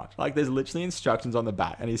so much. Like, there's literally instructions on the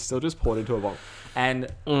back, and he's still just poured into a bowl. And,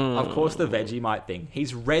 of course, the Vegemite thing.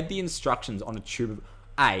 He's read the instructions on a tube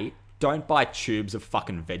of... Don't buy tubes of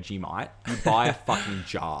fucking Vegemite. You buy a fucking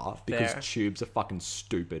jar, because Fair. tubes are fucking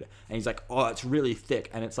stupid. And he's like, oh, it's really thick.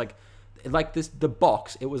 And it's like this, the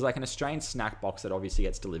box, it was like an Australian snack box that obviously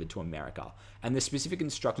gets delivered to America. And the specific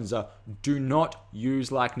instructions are, do not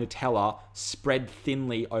use like Nutella, spread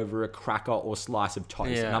thinly over a cracker or slice of toast.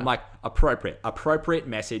 Yeah. And I'm like, appropriate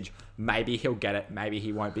message. Maybe he'll get it. Maybe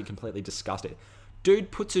he won't be completely disgusted. Dude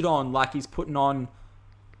puts it on like he's putting on...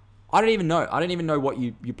 I don't even know what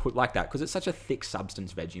you put like that, because it's such a thick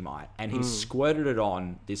substance, Vegemite. And he's squirted it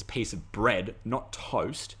on this piece of bread, not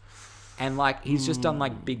toast. And like he's just done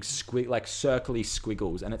like big circly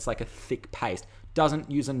squiggles, and it's like a thick paste. Doesn't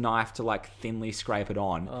use a knife to like thinly scrape it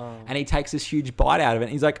on. And he takes this huge bite out of it.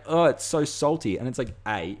 And he's like, oh, it's so salty. And it's like,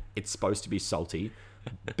 A, it's supposed to be salty.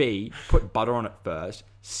 B, put butter on it first.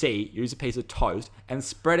 C, use a piece of toast and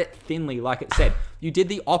spread it thinly like it said. You did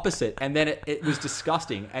the opposite, and then it was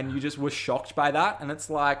disgusting, and you just were shocked by that. And it's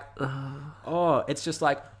like, it's just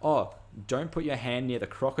like, don't put your hand near the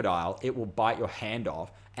crocodile. It will bite your hand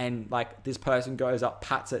off. And like this person goes up,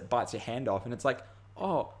 pats it, bites your hand off. And it's like,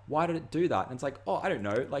 why did it do that? And it's like, I don't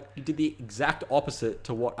know. Like you did the exact opposite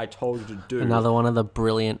to what I told you to do. Another one of the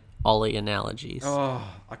brilliant Ollie analogies.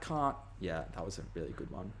 I can't. Yeah, that was a really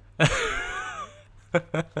good one.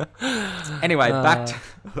 Anyway,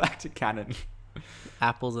 back to Canon.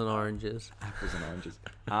 Apples and oranges. Apples and oranges.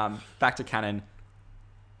 Back to Canon.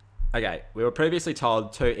 Okay, we were previously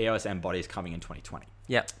told 2 EOS M bodies coming in 2020.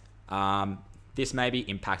 Yep. This may be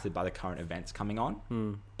impacted by the current events coming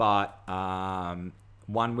on, but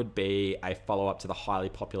one would be a follow-up to the highly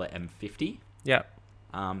popular M50. Yep.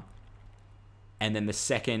 And then the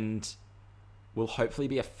second will hopefully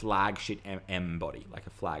be a flagship M body, like a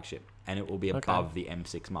flagship. and it will be above the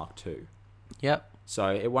M6 Mark II. Yep. So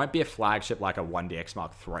it won't be a flagship like a 1DX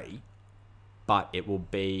Mark III, but it will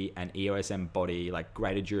be an EOS M body, like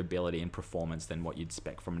greater durability and performance than what you'd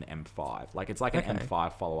expect from an M5. Like it's like an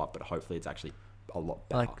M5 follow-up, but hopefully it's actually a lot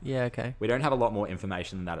better. Like, yeah, okay. We don't have a lot more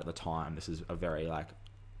information than that at the time. This is a very like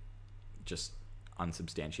just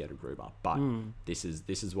unsubstantiated rumor, but this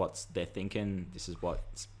is what they're thinking. This is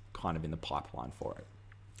what's kind of in the pipeline for it.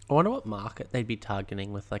 I wonder what market they'd be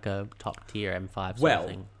targeting with like a top tier M5 sort of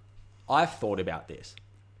thing. I've thought about this.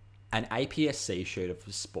 An APS-C shooter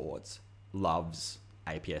for sports loves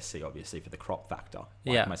APS-C, obviously, for the crop factor,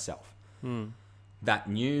 like myself. That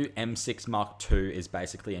new M6 Mark II is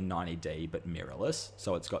basically a 90D, but mirrorless,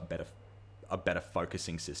 so it's got a better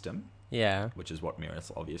focusing system. Yeah. Which is what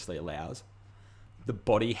mirrorless obviously allows. The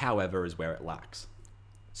body, however, is where it lacks.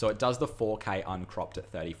 So it does the 4K uncropped at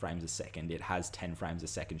 30 frames a second. It has 10 frames a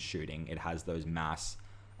second shooting. It has those mass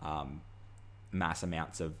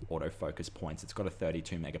amounts of autofocus points. It's got a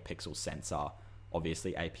 32 megapixel sensor.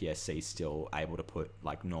 Obviously, APS-C is still able to put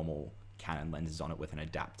like normal Canon lenses on it with an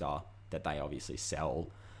adapter that they obviously sell.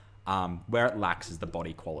 Where it lacks is the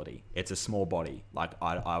body quality. It's a small body. Like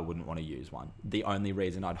I wouldn't want to use one. The only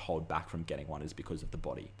reason I'd hold back from getting one is because of the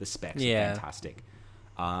body. The specs are fantastic.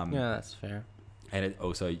 Yeah, that's fair. And it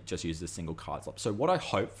also just uses a single card slot. So what I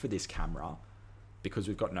hope for this camera, because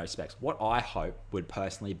we've got no specs, what I hope would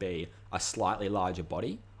personally be a slightly larger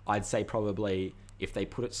body. I'd say probably if they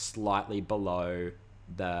put it slightly below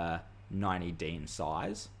the 90D in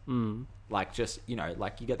size, like just, you know,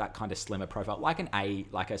 like you get that kind of slimmer profile, like a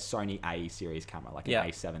Sony A series camera, like an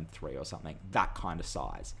A7 III or something, that kind of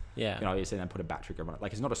size. Yeah. You know, obviously then put a battery grip on it.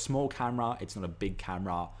 Like it's not a small camera, it's not a big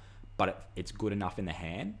camera, but it's good enough in the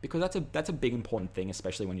hand, because that's a big important thing,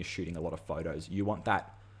 especially when you're shooting a lot of photos. You want to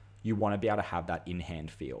be able to have that in-hand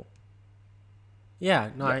feel. Yeah,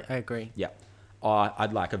 no, I agree. Yeah.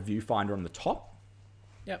 I'd like a viewfinder on the top.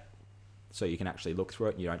 Yep. So you can actually look through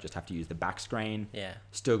it. You don't just have to use the back screen. Yeah.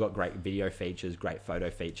 Still got great video features, great photo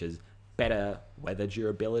features, better weather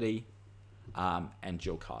durability, and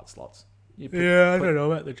dual card slots. I don't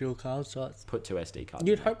know about the dual card slots. Put 2 SD cards.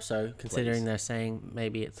 You'd hope so, considering they're saying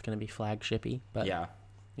maybe it's going to be flagshipy, but yeah,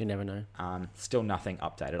 you never know. Still nothing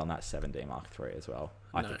updated on that 7D Mark III as well.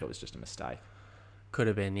 I think it was just a mistake. Could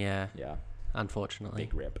have been, yeah. Yeah. Unfortunately.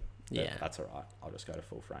 Big rip. Yeah. That's all right. I'll just go to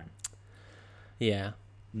full frame. Yeah.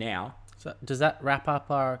 Now. So does that wrap up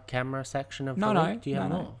our camera section of the week? Do you have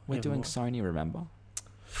more? We're doing Sony, remember?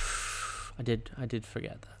 I did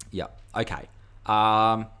forget that. Yeah. Okay.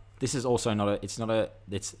 This is also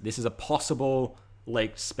this is a possible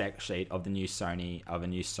leaked spec sheet of a new Sony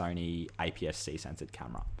APS-C censored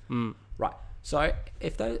camera. Right. So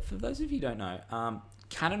for those of you who don't know,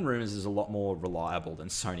 Canon rumors is a lot more reliable than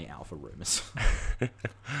Sony Alpha rumors,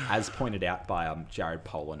 as pointed out by Jared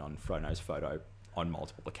Polin on Frono's Photo on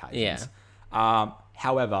multiple occasions. Yeah.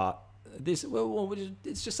 However, it's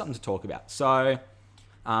just something to talk about. So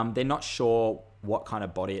they're not sure what kind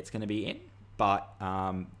of body it's going to be in, but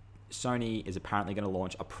Sony is apparently going to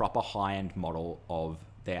launch a proper high-end model of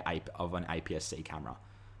an APS-C camera.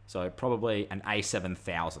 So probably an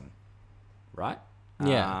A7000, right?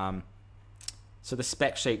 Yeah. So the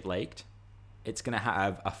spec sheet leaked. It's going to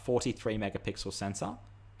have a 43 megapixel sensor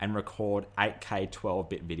and record 8K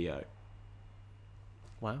 12-bit video.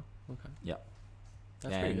 Wow. Okay. Yep.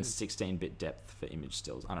 That's pretty good. 16-bit depth for image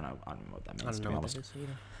stills. I don't know what that means, I to don't be know honest. what it is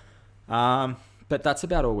either. But that's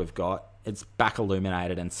about all we've got. It's back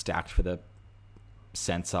illuminated and stacked for the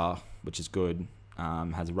sensor, which is good.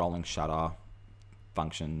 Has a rolling shutter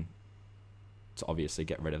function to obviously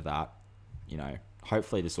get rid of that. You know,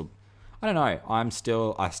 hopefully this will... I don't know. I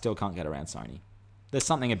still can't get around Sony. There's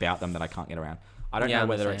something about them that I can't get around. I don't know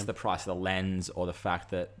whether it's the price of the lens or the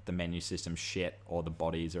fact that the menu system's shit or the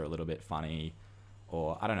bodies are a little bit funny,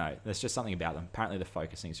 or I don't know. There's just something about them. Apparently the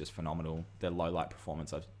focusing is just phenomenal. Their low light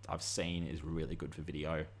performance I've seen is really good for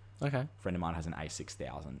video. Okay. A friend of mine has an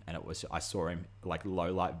A6000 and I saw him like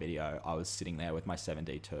low light video. I was sitting there with my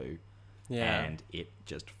 7D2 and it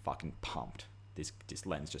just fucking pumped. This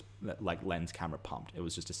lens just like lens camera pumped. It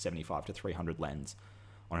was just a 75 to 300 lens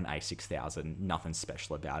on an A6000, nothing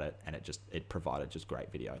special about it, and it provided just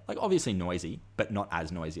great video. Like obviously noisy, but not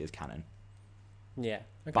as noisy as Canon. Yeah.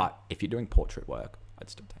 Okay. But if you're doing portrait work, I'd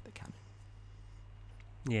still take the Canon.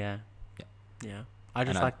 Yeah. Yeah. Yeah.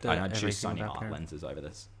 I'd choose Sony Art lenses over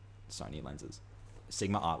this Sony lenses.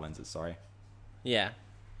 Sigma Art lenses, sorry. Yeah.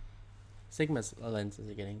 Sigma's lenses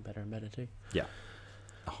are getting better and better too. Yeah.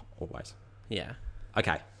 Oh, always. Yeah.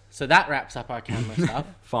 Okay. So that wraps up our camera stuff.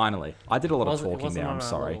 Finally. I did a lot of It talking wasn't there. on I'm a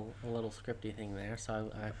sorry. little scripty thing there,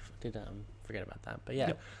 so I did forget about that. But yeah,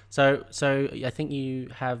 Yep. so I think you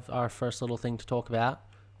have our first little thing to talk about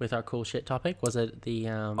with our cool shit topic. Was it the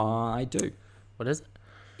I do. what is it?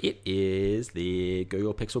 It is the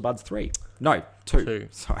Google Pixel Buds 3. No, 2. 2.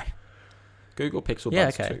 Sorry. Google Pixel Yeah,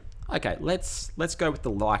 Buds okay. 2. Okay, let's go with the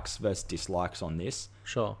likes versus dislikes on this.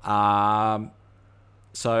 Sure.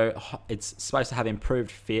 So it's supposed to have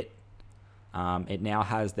improved fit. It now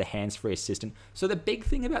has the hands-free assistant. So the big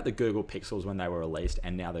thing about the Google Pixels when they were released,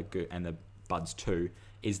 and now the Buds 2,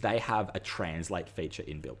 is they have a translate feature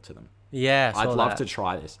inbuilt to them. Yeah, I'd love that. to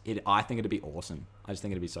try this. I think it'd be awesome. I just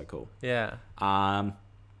think it'd be so cool. Yeah.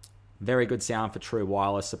 Very good sound for true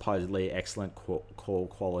wireless. Supposedly excellent call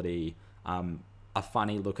quality. A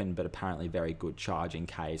funny looking but apparently very good charging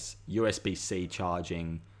case. USB-C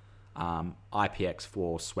charging.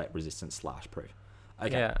 IPX4 sweat resistant / proof.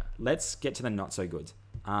 Okay, Yeah. let's get to the not so goods.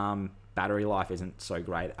 Battery life isn't so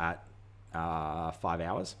great at 5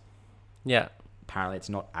 hours. Yeah. Apparently it's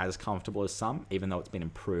not as comfortable as some, even though it's been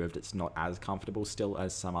improved. It's not as comfortable still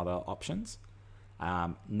as some other options.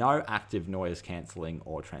 No active noise cancelling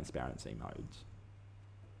or transparency modes.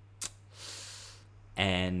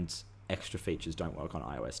 And extra features don't work on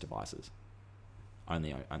iOS devices.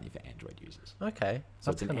 Only for Android users. Okay.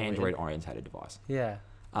 So That's it's an kinda weird. Android-orientated device. Yeah.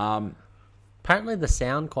 Um, Apparently the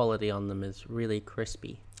sound quality on them is really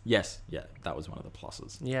crispy. yes, yeah, that was one of the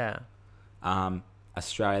pluses. Yeah.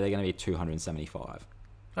 Australia, they're going to be 275.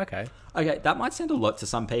 Okay. Okay, that might sound a lot to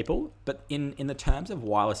some people, but in the terms of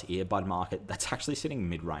wireless earbud market, that's actually sitting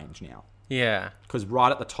mid-range now. Yeah. Because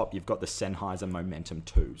right at the top, you've got the Sennheiser Momentum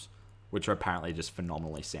 2s, which are apparently just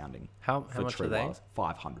phenomenally sounding. How for much true are they? wireless.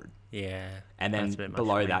 500. Yeah. And then That's a bit much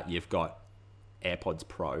below for me. that, you've got AirPods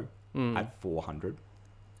Pro at 400.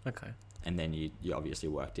 Okay. And then you obviously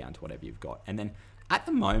work down to whatever you've got. And then at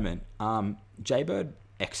the moment, Jaybird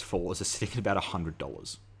X4s are sitting at about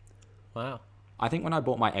 $100. Wow. I think when I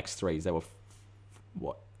bought my X3s, they were,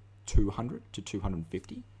 200 to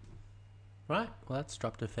 250? Right. Well, that's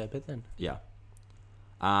dropped a fair bit then. Yeah.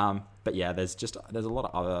 But yeah, there's a lot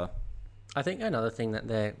of other... I think another thing that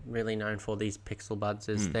they're really known for, these Pixel Buds,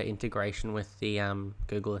 is their integration with the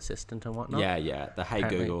Google Assistant and whatnot. Yeah. The Hey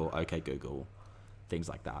Apparently. Google, OK Google, things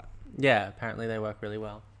like that. Yeah, apparently they work really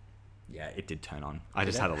well. Yeah, it did turn on. I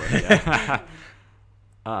just had a look.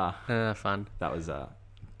 Yeah. Fun. That was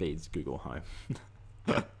Bede's Google Home.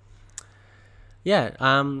 Yeah,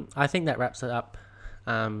 I think that wraps it up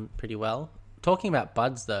pretty well. Talking about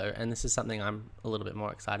buds, though, and this is something I'm a little bit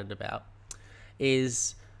more excited about,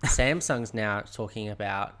 is Samsung's now talking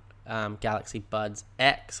about Galaxy Buds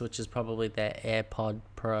X, which is probably their AirPod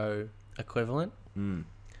Pro equivalent.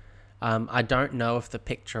 I don't know if the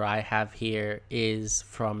picture I have here is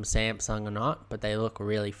from Samsung or not, but they look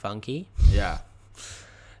really funky. Yeah.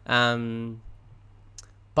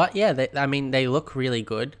 But yeah, they look really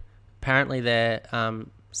good. Apparently their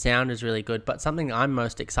sound is really good, but something I'm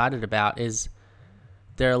most excited about is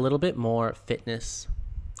they're a little bit more fitness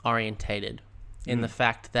orientated in the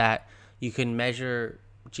fact that you can measure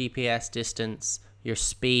GPS distance, your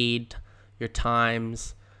speed, your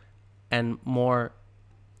times, and more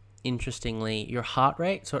interestingly, your heart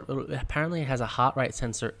rate. So it apparently has a heart rate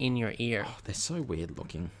sensor in your ear. Oh, they're so weird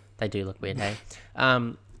looking. They do look weird, hey?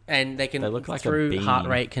 And they can, They look like a through bean. heart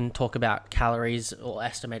rate, can talk about calories or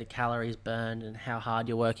estimated calories burned and how hard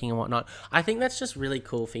you're working and whatnot. I think that's just really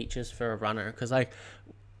cool features for a runner because,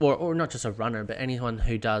 or not just a runner, but anyone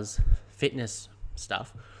who does fitness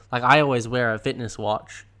stuff. Like, I always wear a fitness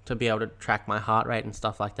watch to be able to track my heart rate and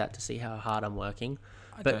stuff like that to see how hard I'm working.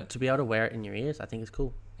 But to be able to wear it in your ears, I think is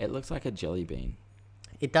cool. It looks like a jelly bean.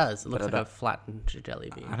 It does. It looks I like a don't- flattened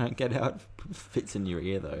jelly bean. I don't get how it fits in your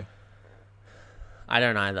ear, though. I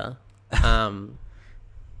don't either. I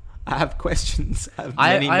have questions.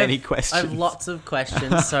 I have many questions. I have lots of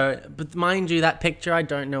questions. So, but mind you, that picture I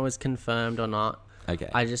don't know is confirmed or not. Okay.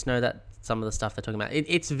 I just know that some of the stuff they're talking about,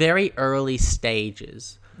 it's very early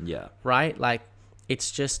stages, Yeah. right? Like, it's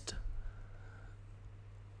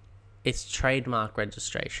trademark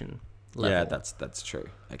registration level. Yeah, that's true.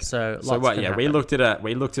 Okay. So what? lots can Yeah, we happen.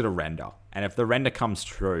 looked at a render, and if the render comes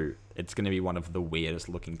true, it's going to be one of the weirdest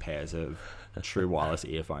looking pairs of true wireless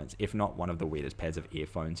earphones, if not one of the weirdest pairs of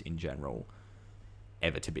earphones in general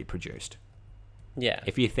ever to be produced. Yeah.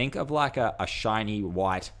 If you think of like a shiny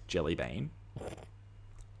white jelly bean,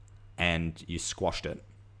 and you squashed it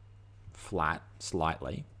flat,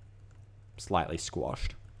 slightly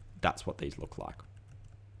squashed, that's what these look like.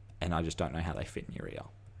 And I just don't know how they fit in your ear.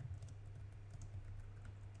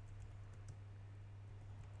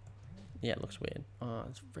 Yeah, it looks weird. Oh,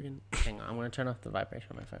 it's freaking... Hang on, I'm going to turn off the vibration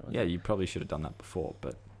on my phone. Yeah, you probably should have done that before,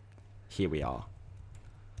 but here we are.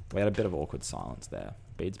 We had a bit of awkward silence there.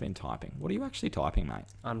 Bede's been typing. What are you actually typing, mate?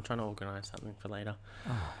 I'm trying to organise something for later.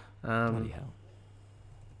 Bloody hell.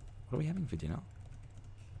 What are we having for dinner?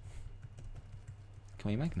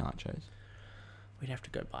 Can we make nachos? We'd have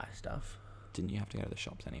to go buy stuff. Didn't you have to go to the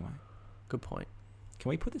shops anyway? Good point. Can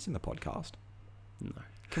we put this in the podcast? No.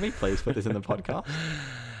 Can we please put this in the podcast?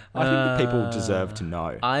 I think the people deserve to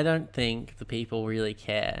know. I don't think the people really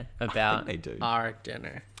care about they do. our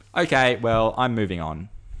dinner. Okay, well, I'm moving on.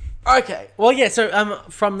 Okay. Well, yeah, so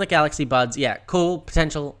from the Galaxy Buds, yeah, cool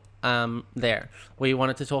potential there. We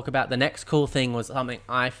wanted to talk about the next cool thing was something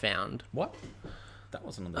I found. What? That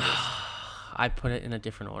wasn't on the list. I put it in a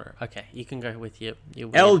different order. Okay, you can go with your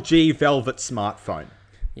weird. LG Velvet smartphone.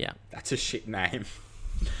 Yeah. That's a shit name.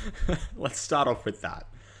 Let's start off with that.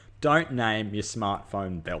 Don't name your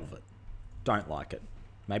smartphone Velvet. Don't like it.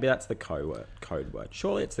 Maybe that's the code word.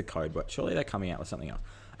 Surely it's the code word. Surely they're coming out with something else.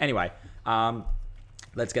 Anyway,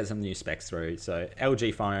 let's get some new specs through. So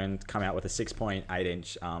LG phone come out with a 6.8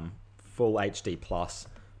 inch full HD plus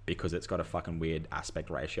because it's got a fucking weird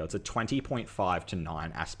aspect ratio. It's a 20.5 to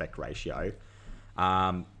 9 aspect ratio.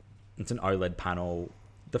 It's an OLED panel.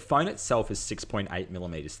 The phone itself is 6.8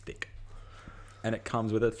 millimeters thick. And it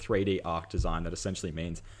comes with a 3D arc design that essentially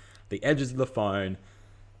means the edges of the phone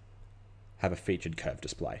have a featured curved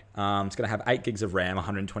display. It's going to have 8 gigs of RAM,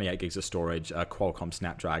 128 gigs of storage, a Qualcomm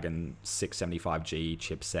Snapdragon 675G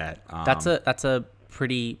chipset. That's a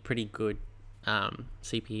pretty good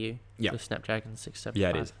CPU. Yeah. The Snapdragon 675. Yeah,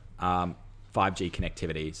 it is. 5G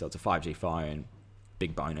connectivity, so it's a 5G phone.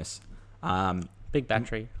 Big bonus. Big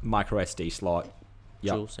battery. Micro SD slot.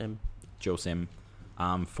 Yep. Dual SIM.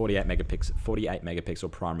 48 megapixel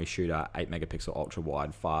primary shooter, 8 megapixel ultra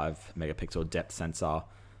wide, 5 megapixel depth sensor,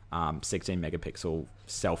 16 megapixel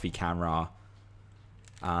selfie camera.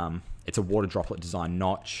 It's a water droplet design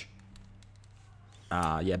notch.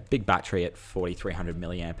 Big battery at 4,300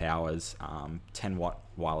 milliamp hours, 10 watt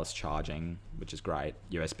wireless charging, which is great.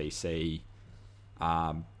 USB-C.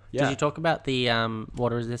 Did you talk about the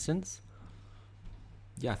water resistance?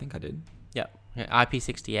 Yeah, I think I did. Yep. Yeah,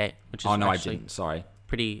 IP68, which is I actually didn't. Sorry.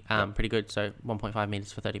 pretty good. So 1.5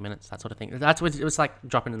 meters for 30 minutes, that sort of thing. That's what it was like.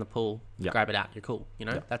 Dropping in the pool, grab it out, you're cool. You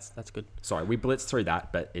know, that's good. Sorry, we blitzed through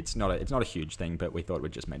that, but it's not a huge thing. But we thought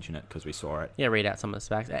we'd just mention it because we saw it. Yeah, read out some of the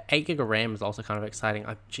specs. 8 gig of RAM is also kind of exciting.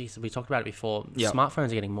 Jeez, we talked about it before. Yep.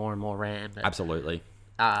 Smartphones are getting more and more RAM. Absolutely.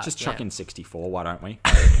 Just chuck in 64, why don't we?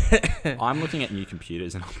 I'm looking at new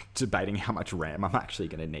computers and I'm debating how much RAM I'm actually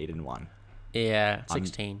going to need in one. Yeah,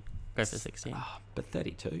 16. Go for 16. But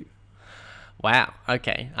 32. Wow.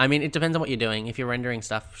 Okay. I mean, it depends on what you're doing. If you're rendering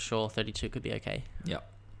stuff, sure, 32 could be okay. Yep.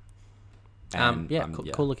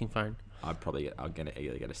 Cool looking phone. I'm going to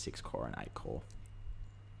either get a 6-core or an 8-core.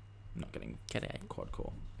 I'm not getting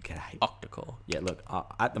quad-core. Get 8. Octa-core. Yeah, look,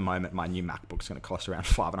 at the moment, my new MacBook's going to cost around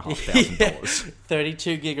 $5,500.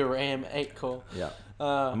 32 gig of RAM, 8-core. Yeah.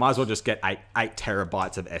 I might as well just get 8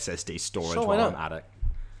 terabytes of SSD storage while I'm at it.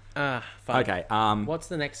 Fine. Okay. What's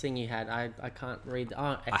the next thing you had? I can't read.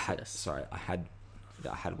 Exodus. I had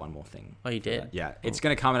one more thing. Oh, you did? Yeah. It's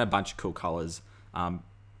going to come in a bunch of cool colors.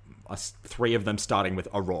 3 of them starting with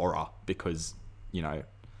Aurora because,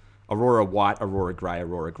 Aurora White, Aurora Grey,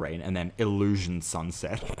 Aurora Green, and then Illusion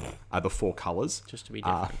Sunset are the 4 colors. Just to be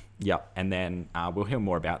different. Yep. And then we'll hear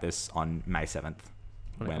more about this on May 7th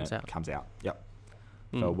when it comes out. Yep.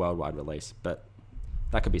 For a worldwide release. But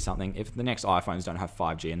that could be something. If the next iPhones don't have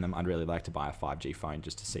 5G in them, I'd really like to buy a 5G phone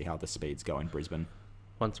just to see how the speeds go in Brisbane.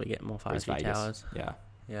 Once we get more 5G towers. Yeah.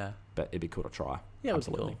 Yeah. But it'd be cool to try. Yeah,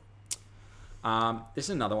 absolutely. This is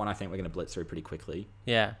another one I think we're going to blitz through pretty quickly.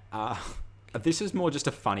 Yeah. This is more just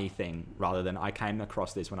a funny thing rather than I came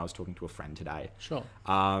across this when I was talking to a friend today. Sure.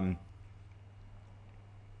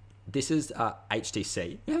 This is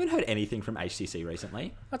HTC. We haven't heard anything from HTC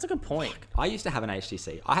recently. That's a good point. I used to have an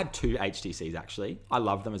HTC. I had 2 HTCs actually. I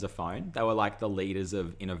loved them as a phone. They were like the leaders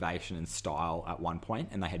of innovation and style at one point,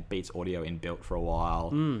 and they had Beats Audio inbuilt for a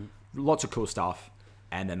while. Lots of cool stuff,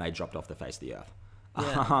 and then they dropped off the face of the earth.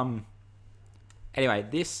 Yeah. Anyway,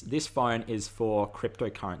 this phone is for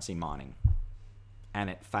cryptocurrency mining, and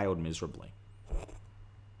it failed miserably.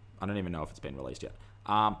 I don't even know if it's been released yet.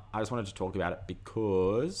 I just wanted to talk about it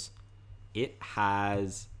because it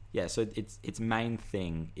has... Yeah, so its main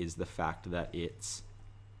thing is the fact that it's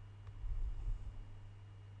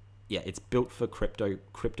built for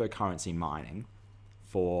cryptocurrency mining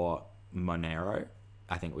for Monero,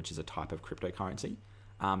 I think, which is a type of cryptocurrency.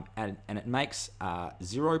 And it makes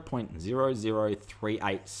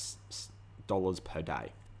 $0.0038 per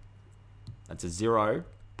day. That's a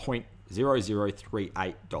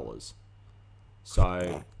 $0.0038.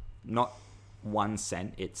 So not 1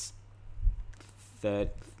 cent. It's I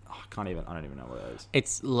don't even know what it is.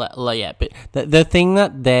 It's yeah, but the thing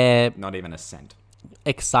that they're Not even a cent.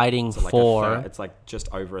 exciting So like for it's like just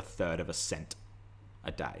over a third of a cent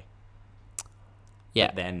a day. yeah.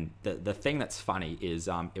 But then the thing that's funny is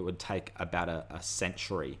it would take about a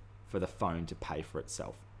century for the phone to pay for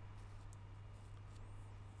itself.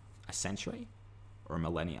 A century or a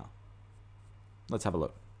millennia? Let's have a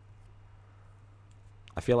look.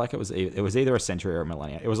 I feel like it was either a century or a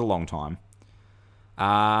millennia. It was a long time.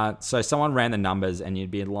 So someone ran the numbers, and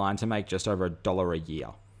you'd be in line to make just over $1 a year.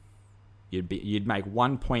 You'd make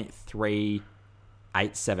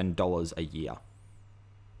 $1.387 a year.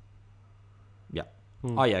 Yeah.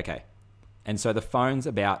 Oh yeah, okay. And so the phone's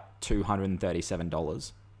about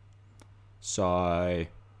 $237. So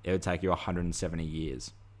it would take you 170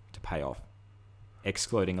 years to pay off,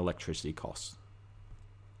 excluding electricity costs.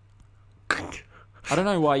 I don't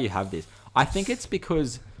know why you have this. I think it's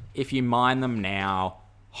because if you mine them now,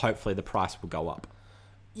 hopefully the price will go up.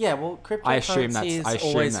 Yeah, well, I assume cryptocurrency is that's-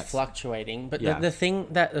 always fluctuating. But Yeah. the thing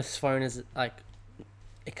that this phone is like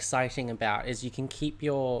exciting about is you can keep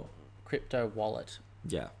your crypto wallet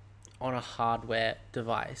Yeah. on a hardware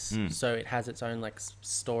device, so it has its own like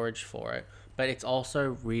storage for it, but it's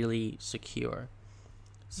also really secure.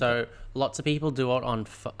 So lots of people do it on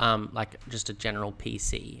like just a general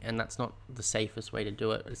PC, and that's not the safest way to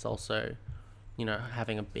do it. It's also, you know,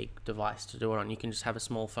 having a big device to do it on. You can just have a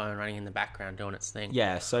small phone running in the background doing its thing.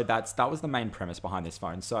 Yeah, so that was the main premise behind this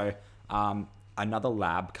phone. So another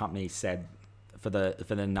lab company said for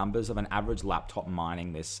the numbers of an average laptop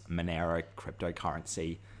mining this Monero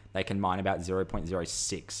cryptocurrency, they can mine about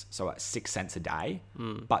 0.06, so at 6 cents a day.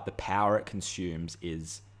 But the power it consumes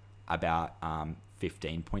is about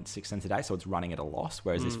 15.6 cents a day, so it's running at a loss,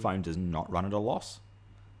 whereas this phone does not run at a loss.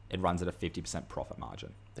 It runs at a 50% profit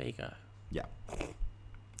margin. There you go. Yeah,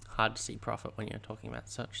 Hard to see profit when you're talking about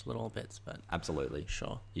such little bits, but absolutely.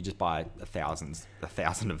 sure. You just buy a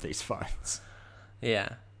thousand of these phones.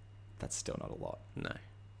 Yeah. That's still not a lot. No.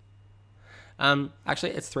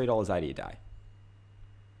 Actually, it's $3.80 a day.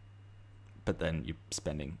 But then you're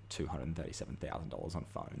spending $237,000 on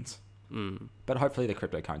phones. But hopefully the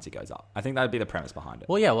cryptocurrency goes up. I think that would be the premise behind it.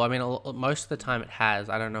 Well, yeah. Well, I mean, most of the time it has.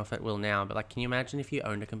 I don't know if it will now, but like, can you imagine if you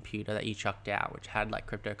owned a computer that you chucked out, which had like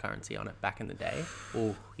cryptocurrency on it back in the day?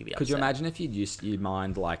 Oh, you'd be upset. Could you imagine if you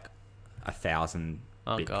mined like 1,000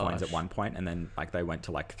 bitcoins gosh. at one point, and then like they went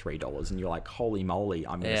to like $3, and you're like, holy moly,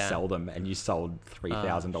 I'm going to Yeah. sell them, and you sold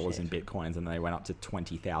 $3,000 in shit. bitcoins, and they went up to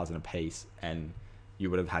 20,000 a piece, and you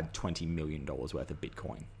would have had $20 million worth of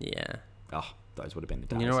Bitcoin. Yeah. Oh, those would have been the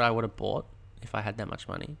days. You know what I would have bought if I had that much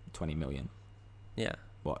money? 20 million. Yeah.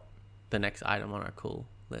 What? The next item on our cool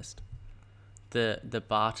list. The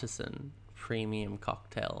Bartison premium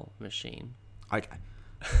cocktail machine. Okay.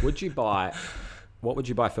 What would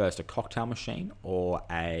you buy first, a cocktail machine or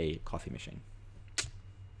a coffee machine?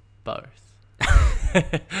 Both.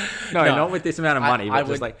 No, not with this amount of money, I but just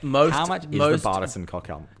would like how much is most- the Bartison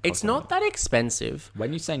cocktail? It's not that expensive.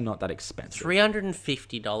 When you say not that expensive.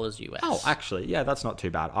 $350 US. Oh, actually, yeah, that's not too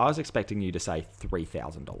bad. I was expecting you to say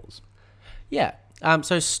 $3,000. Yeah.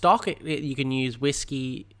 So stock, you can use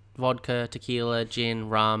whiskey, vodka, tequila, gin,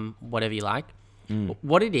 rum, whatever you like.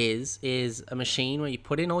 What it is a machine where you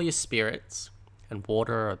put in all your spirits and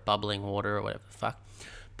water or bubbling water or whatever the fuck.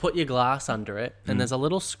 Put your glass under it, and there's a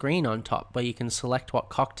little screen on top where you can select what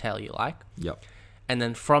cocktail you like. Yep. And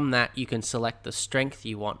then from that, you can select the strength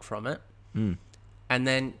you want from it. And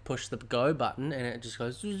then push the go button, and it just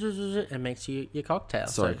goes and makes you your cocktail.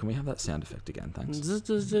 Sorry, can we have that sound effect again? Thanks.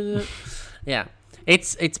 Yeah,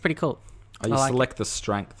 it's pretty cool. Oh, you I like select the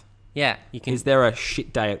strength. Yeah, you can. Is there a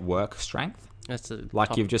shit day at work strength? That's a Like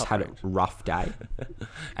top- you've just top had range. a rough day,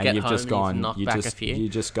 and Get you've home just and gone. you've knocked back a just few. you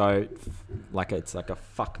just go like it's like a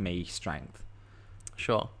fuck me strength,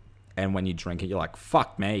 Sure. and when you drink it, you're like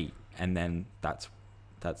fuck me, and then that's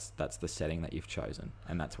the setting that you've chosen,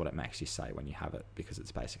 and that's what it makes you say when you have it, because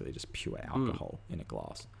it's basically just pure alcohol in a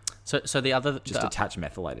glass. So the other Just attach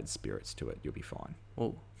methylated spirits to it, you'll be fine.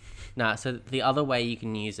 so the other way you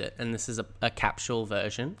can use it, and this is a capsule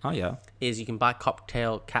version, Oh yeah. is you can buy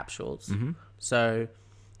cocktail capsules. So,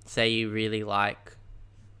 say you really like,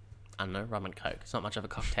 I don't know, rum and coke. It's not much of a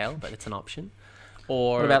cocktail, but it's an option.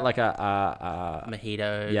 Or What about like a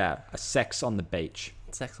mojito? yeah, a sex on the beach?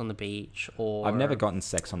 Sex on the beach, or I've never gotten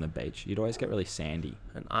sex on the beach. You'd always get really sandy.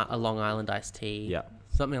 a Long Island iced tea. Yeah.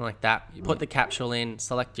 Something like that. Put the capsule in,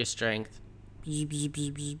 select your strength. Bzz, bzz,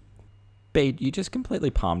 bzz, bzz. Bede, you just completely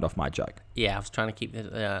palmed off my joke. Yeah, I was trying to keep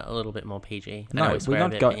it a little bit more PG. I No, know we we're swear a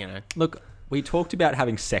not bit, going. but, you know. Look, we talked about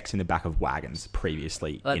having sex in the back of wagons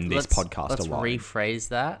previously in this podcast Let's alone. rephrase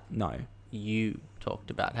that. No, You talked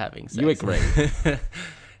about having sex. you agree.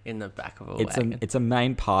 in the back of a It's wagon. it's a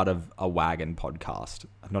main part of a wagon podcast,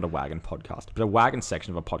 not a wagon podcast, but a wagon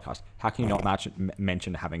section of a podcast. How can you not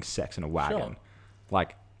mention having sex in a wagon? Sure.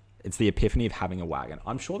 Like, it's the epiphany of having a wagon.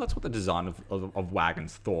 I'm sure that's what the design of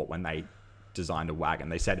wagons thought when they designed a wagon.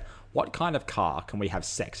 They said, what kind of car can we have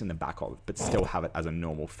sex in the back of, but still have it as a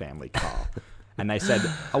normal family car? And they said,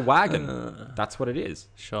 a wagon. That's what it is.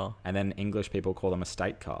 Sure. And then English people call them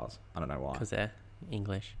estate cars. I don't know why. Because they're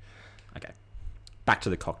English. Okay. Back to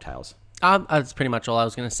the cocktails. That's pretty much all I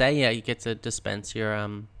was going to say. Yeah, you get to dispense your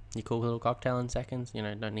cool little cocktail in seconds. You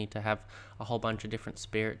know, don't need to have a whole bunch of different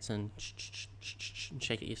spirits and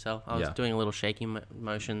shake it yourself. I was doing a little shaking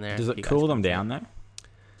motion there. Does it cool them down, though?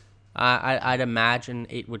 I'd imagine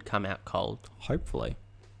it would come out cold. Hopefully.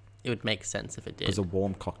 It would make sense if it did. Because a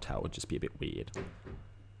warm cocktail would just be a bit weird.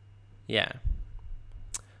 Yeah.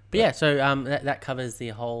 But yeah, so that covers the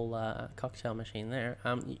whole cocktail machine there.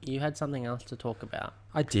 You had something else to talk about.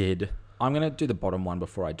 I did. I'm going to do the bottom one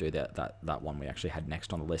before I do that one we actually had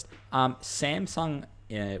next on the list. Samsung,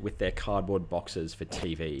 with their cardboard boxes for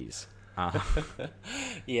TVs,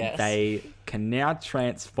 Yes. they can now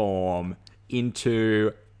transform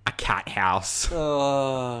into a cat house.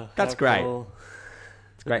 Oh, That's great. Cool.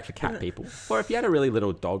 It's great for cat people. Or if you had a really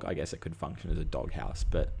little dog, I guess it could function as a dog house.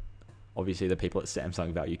 But obviously the people at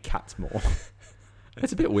Samsung value cats more.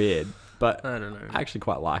 It's a bit weird, but I don't know. I actually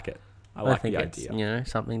quite like it. I like think the it's, idea. you know,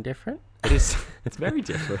 something different. It is. It's very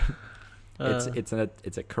different.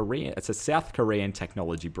 It's a South Korean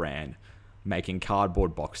technology brand making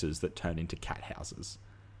cardboard boxes that turn into cat houses.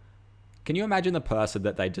 Can you imagine the person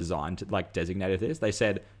that they designed, like designated this? They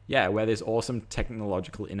said, yeah, we're this awesome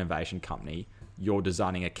technological innovation company. You're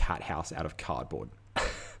designing a cat house out of cardboard.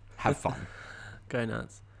 Have fun. Go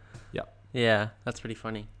nuts. Yep. Yeah, that's pretty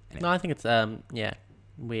funny. Anyway. No, I think it's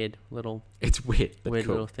weird little It's weird, but weird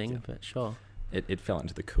cool. little thing, but sure. It fell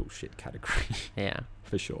into the cool shit category. Yeah.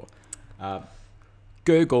 For sure.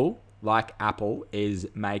 Google, like Apple, is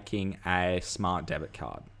making a smart debit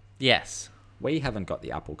card. Yes. We haven't got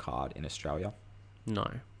the Apple card in Australia. No.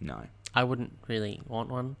 No. I wouldn't really want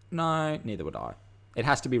one. No, neither would I. It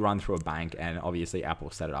has to be run through a bank, and obviously Apple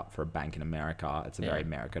set it up for a bank in America. It's a very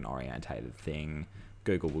American-orientated thing.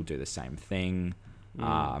 Google will do the same thing.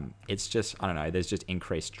 It's just, I don't know, there's just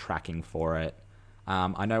increased tracking for it.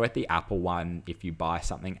 I know at the Apple one, if you buy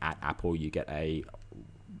something at Apple, you get a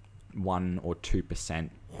 1 or 2%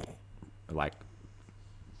 like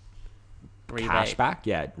Rebate.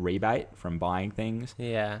 cashback, rebate from buying things.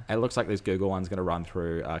 Yeah. It looks like this Google one's going to run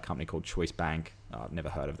through a company called Choice Bank. I've never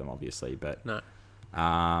heard of them, obviously, but No.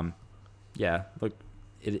 yeah, look,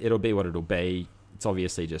 it'll be what it'll be. It's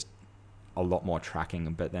obviously just a lot more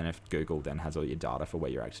tracking, but then if Google then has all your data for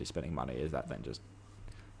where you're actually spending money, is that then just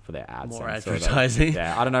for their ads? More and so advertising.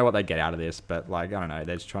 yeah, I don't know what they get out of this, but like, I don't know,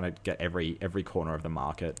 they're just trying to get every corner of the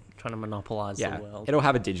market. Trying to monopolize the world. It'll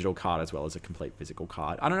have a digital card as well as a complete physical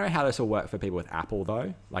card. I don't know how this will work for people with Apple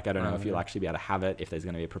though. Like, I don't know if you'll actually be able to have it, if there's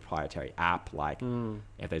going to be a proprietary app, like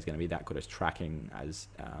if there's going to be that good as tracking as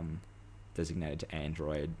designated to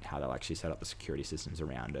Android, how they'll actually set up the security systems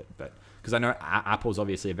around it. But because I know Apple's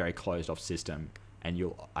obviously a very closed off system, and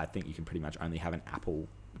I think you can pretty much only have an Apple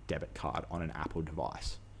debit card on an Apple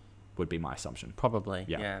device, would be my assumption. Probably.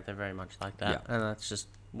 Yeah. Yeah, they're very much like that. Yeah. And that's just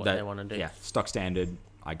what they want to do. Yeah, stock standard.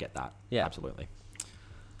 I get that. Yeah. Absolutely.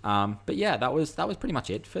 But yeah, that was pretty much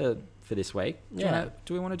it for this week.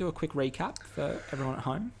 Do we want to do a quick recap for everyone at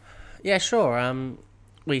home? Yeah, sure.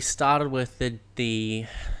 We started with the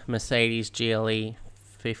Mercedes GLE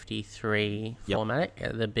 53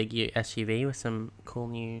 4MATIC, the big SUV with some cool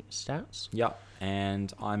new stats. Yep.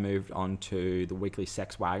 And I moved on to the weekly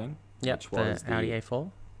sex wagon, which was the Audi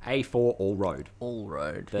A4. A4 All-Road.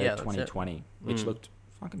 All-Road. The 2020, which looked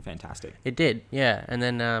fucking fantastic. It did, yeah. And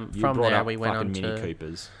then from there we went on to Mini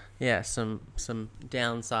Coopers. Yeah, some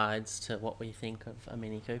downsides to what we think of a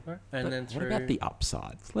Mini Cooper. And then what about the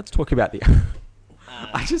upsides? Let's talk about the...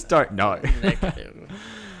 I just don't know.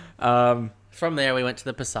 From there, we went to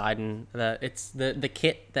the Poseidon. The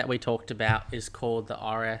kit that we talked about is called the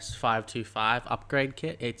RS525 upgrade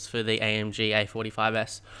kit. It's for the AMG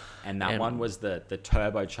A45S. And that one was the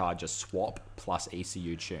turbocharger swap plus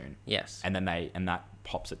ECU tune. Yes. And then that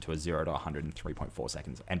pops it to a 0 to 103.4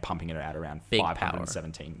 seconds and pumping it out around Big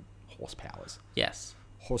 517 horsepowers. Yes.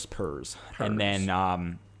 Horsepowers. And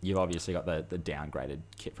then you've obviously got the downgraded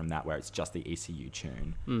kit from that where it's just the ECU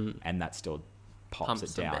tune. And that still pumps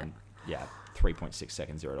it down yeah, 3.6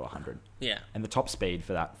 seconds 0 to 100. Yeah. And the top speed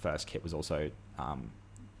for that first kit was also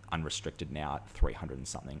unrestricted now at 300 and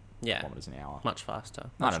something kilometers an hour. Much faster.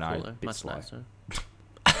 I Much don't know, cooler, bit much slow. nicer.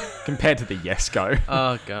 Compared to the Yesco.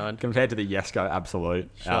 Oh god. Compared to the Yesco Absolute.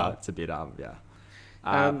 Sure. It's a bit, yeah.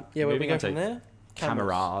 Where we moving go on to from there?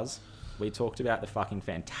 Cameras. We talked about the fucking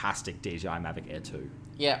fantastic DJI Mavic Air 2.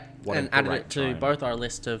 Yeah. What a and added great it to drone. both our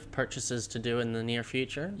list of purchases to do in the near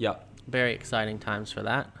future. Yep. Very exciting times for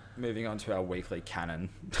that. Moving on to our weekly Canon.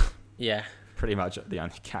 Yeah. Pretty much the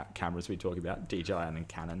only cameras we talk about, DJI and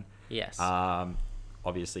Canon. Yes.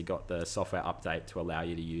 Obviously got the software update to allow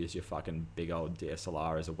you to use your fucking big old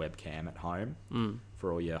DSLR as a webcam at home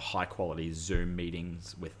for all your high quality Zoom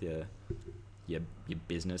meetings with your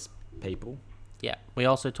business people. Yeah. We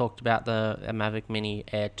also talked about the Mavic Mini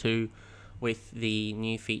Air 2 with the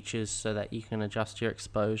new features so that you can adjust your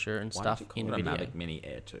exposure and Why stuff did you in call it a video. Mavic Mini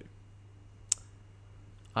Air 2?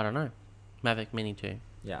 I don't know. Mavic Mini 2.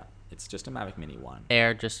 Yeah, it's just a Mavic Mini 1.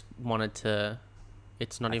 Air just wanted to...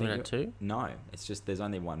 It's not even a 2? No, it's just there's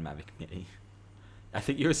only one Mavic Mini. I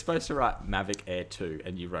think you were supposed to write Mavic Air 2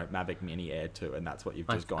 and you wrote Mavic Mini Air 2 and that's what you've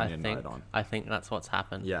just gone and noted on. I think that's what's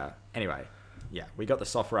happened. Yeah. Anyway, yeah, we got the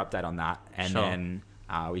software update on that, and Sure. then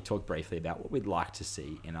we talked briefly about what we'd like to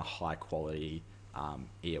see in a high quality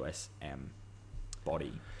EOS M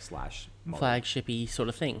body / model. Flagshipy sort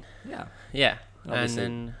of thing. Yeah. Yeah. Obviously,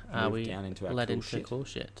 and then moved we down into our led cool into shit. cool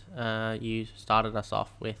shit. You started us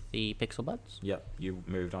off with the Pixel Buds. Yep. You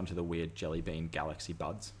moved on to the weird Jelly Bean Galaxy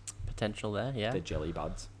Buds. Potential there, yeah. The Jelly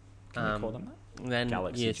Buds. Can we call them that? Then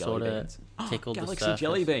Galaxy you Jelly sort of Beans. tickled the Galaxy surface.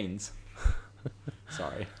 Jelly Beans.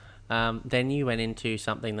 Sorry. Then you went into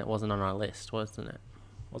something that wasn't on our list, wasn't it?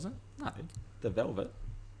 Wasn't? No. The Velvet.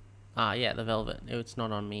 Yeah, the Velvet. It's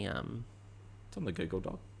not on me. It's on the Google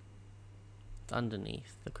Doc. It's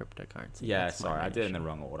underneath the cryptocurrency. Yeah, That's my sorry. I main did it in issue. the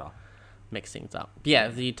wrong order. Mix things up. Yeah,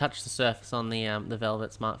 you touched the surface on the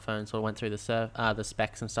Velvet smartphone, so I went through the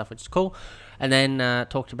specs and stuff, which is cool, and then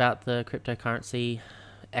talked about the cryptocurrency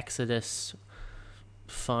Exodus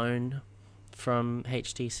phone from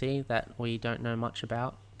HTC that we don't know much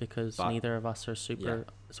about because But- neither of us are super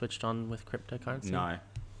switched on with cryptocurrency. No.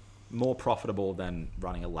 More profitable than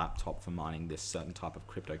running a laptop for mining this certain type of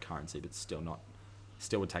cryptocurrency, but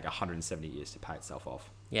still would take 170 years to pay itself off.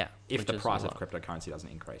 Yeah. If which the is price a of lot. cryptocurrency doesn't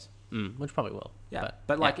increase. Which probably will. Yeah.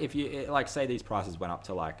 But like if you like say these prices went up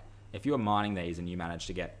to like if you were mining these and you managed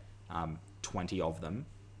to get 20 of them,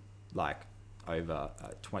 like over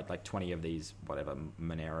 20 of these whatever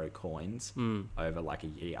Monero coins over like a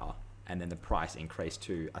year, and then the price increased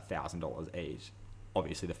to $1,000 each,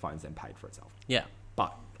 obviously the phone's then paid for itself. Yeah.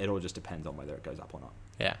 But it all just depends on whether it goes up or not.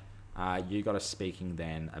 Yeah. You got us speaking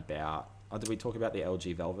then about... Oh, did we talk about the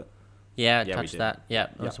LG Velvet? Yeah, we touched did. that. Yeah.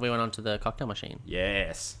 Yep. So we went on to the cocktail machine.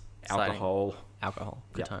 Yes. Exciting. Alcohol.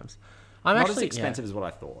 Good Yep. times. I'm Not actually as expensive as what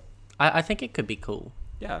I thought. I think it could be cool.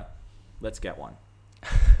 Yeah. Let's get one.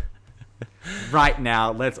 Right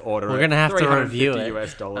now, let's order it. We're gonna have to review it.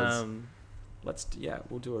 US dollars.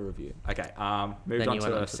 We'll do a review. Okay. Moved Then on you to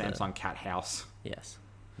went a on to the- Samsung cat house. Yes.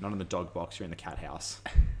 Not in the dog box, you're in the cat house.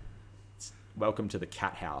 Welcome to the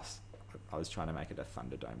cat house. I was trying to make it a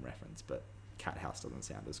Thunderdome reference, but cat house doesn't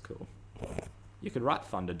sound as cool. You could write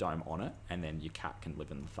Thunderdome on it, and then your cat can live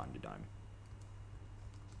in the Thunderdome.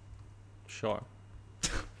 Sure.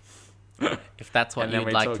 If that's what And then you'd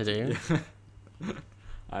we like talked- to do.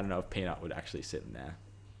 I don't know if Peanut would actually sit in there.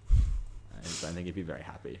 I don't think he'd be very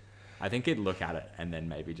happy. I think he'd look at it and then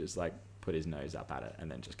maybe just like put his nose up at it and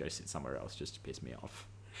then just go sit somewhere else just to piss me off.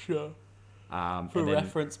 Sure. For and then-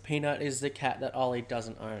 reference, Peanut is the cat that Ollie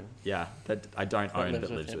doesn't own. Yeah, that I don't That own lives but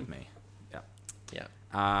with lives him. with me. Yeah.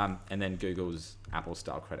 Yeah. And then Google's Apple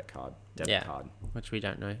style credit card, debit card. Which we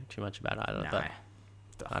don't know too much about either. Nah.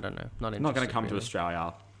 But I don't know. Not Not going to interested, come to really.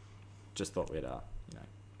 Australia. Just thought we'd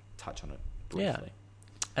touch on it briefly. Yeah.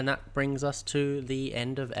 And that brings us to the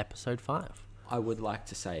end of episode 5. I would like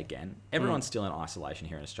to say again, everyone's still in isolation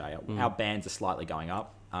here in Australia. Our bans are slightly going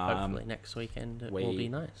up. Hopefully next weekend it will be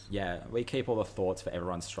nice. Yeah, we keep all the thoughts for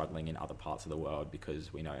everyone struggling in other parts of the world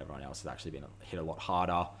because we know everyone else has actually been hit a lot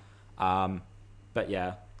harder. But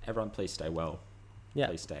yeah, everyone please stay well. Yeah.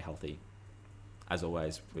 Please stay healthy. As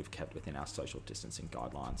always, we've kept within our social distancing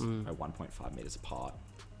guidelines. We're 1.5 metres apart.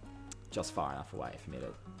 Just far enough away for me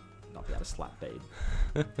to not be able to slap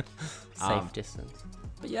bead. Safe distance.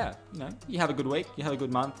 But yeah, you have a good week, you have a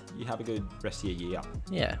good month, you have a good rest of your year.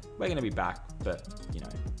 Yeah. We're going to be back, but,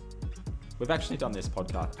 we've actually done this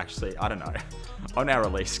podcast, I don't know, on our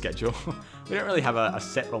release schedule. We don't really have a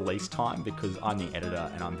set release time because I'm the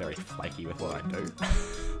editor and I'm very flaky with what I do.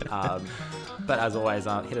 But as always,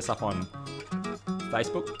 hit us up on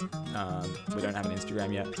Facebook. We don't have an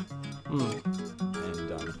Instagram yet. And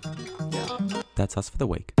yeah, that's us for the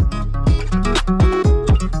week.